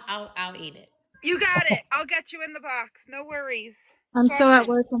eat it. You got it. I'll get you in the box. No worries. I'm so at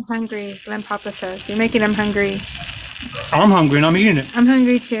work. I'm hungry. Glenn Papa says you're making him hungry. I'm hungry and I'm eating it. I'm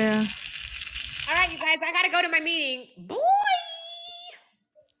hungry too. All right, you guys, I gotta go to my meeting. Boy.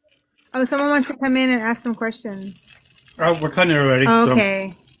 Oh, someone wants to come in and ask some questions. Oh, we're cutting it already. so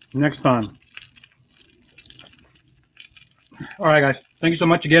Okay. next time. All right, guys. Thank you so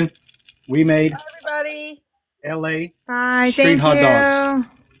much again. We made Bye, everybody. LA. Bye. Street Thank hot you. dogs.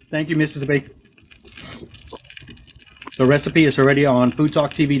 Thank you, Mrs. B. The recipe is already on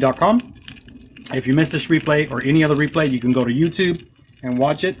foodtalktv.com. If you missed this replay or any other replay, you can go to YouTube and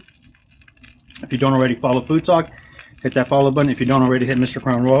watch it. If you don't already follow Food Talk, hit that follow button. If you don't already, hit Mr.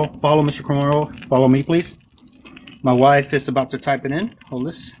 Crown Royal. Follow Mr. Crown Royal. Follow me, please. My wife is about to type it in. Hold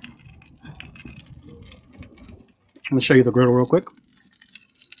this. I'm going to show you the griddle real quick.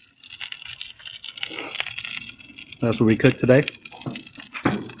 That's what we cooked today.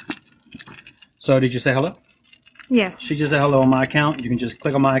 So did you say hello? Yes. She just said hello on my account. You can just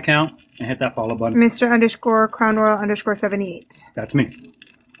click on my account and hit that follow button. Mr._Crown_Royal_78. That's me.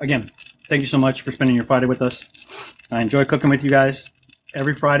 Again, thank you so much for spending your Friday with us. I enjoy cooking with you guys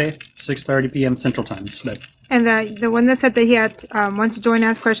every Friday, 6:30 p.m. Central Time. So And the one that said that he had wants to join,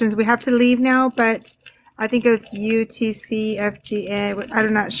 ask questions. We have to leave now, but I think it's UTCFGA.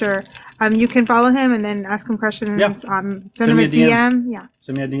 I'm not sure. You can follow him and then ask him questions. Yeah. Send Send him me a a DM. DM. Yeah.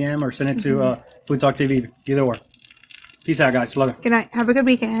 send me a DM or send it to Food Talk TV. Either or. Peace out, guys. Love you. Good night. Have a good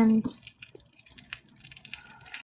weekend.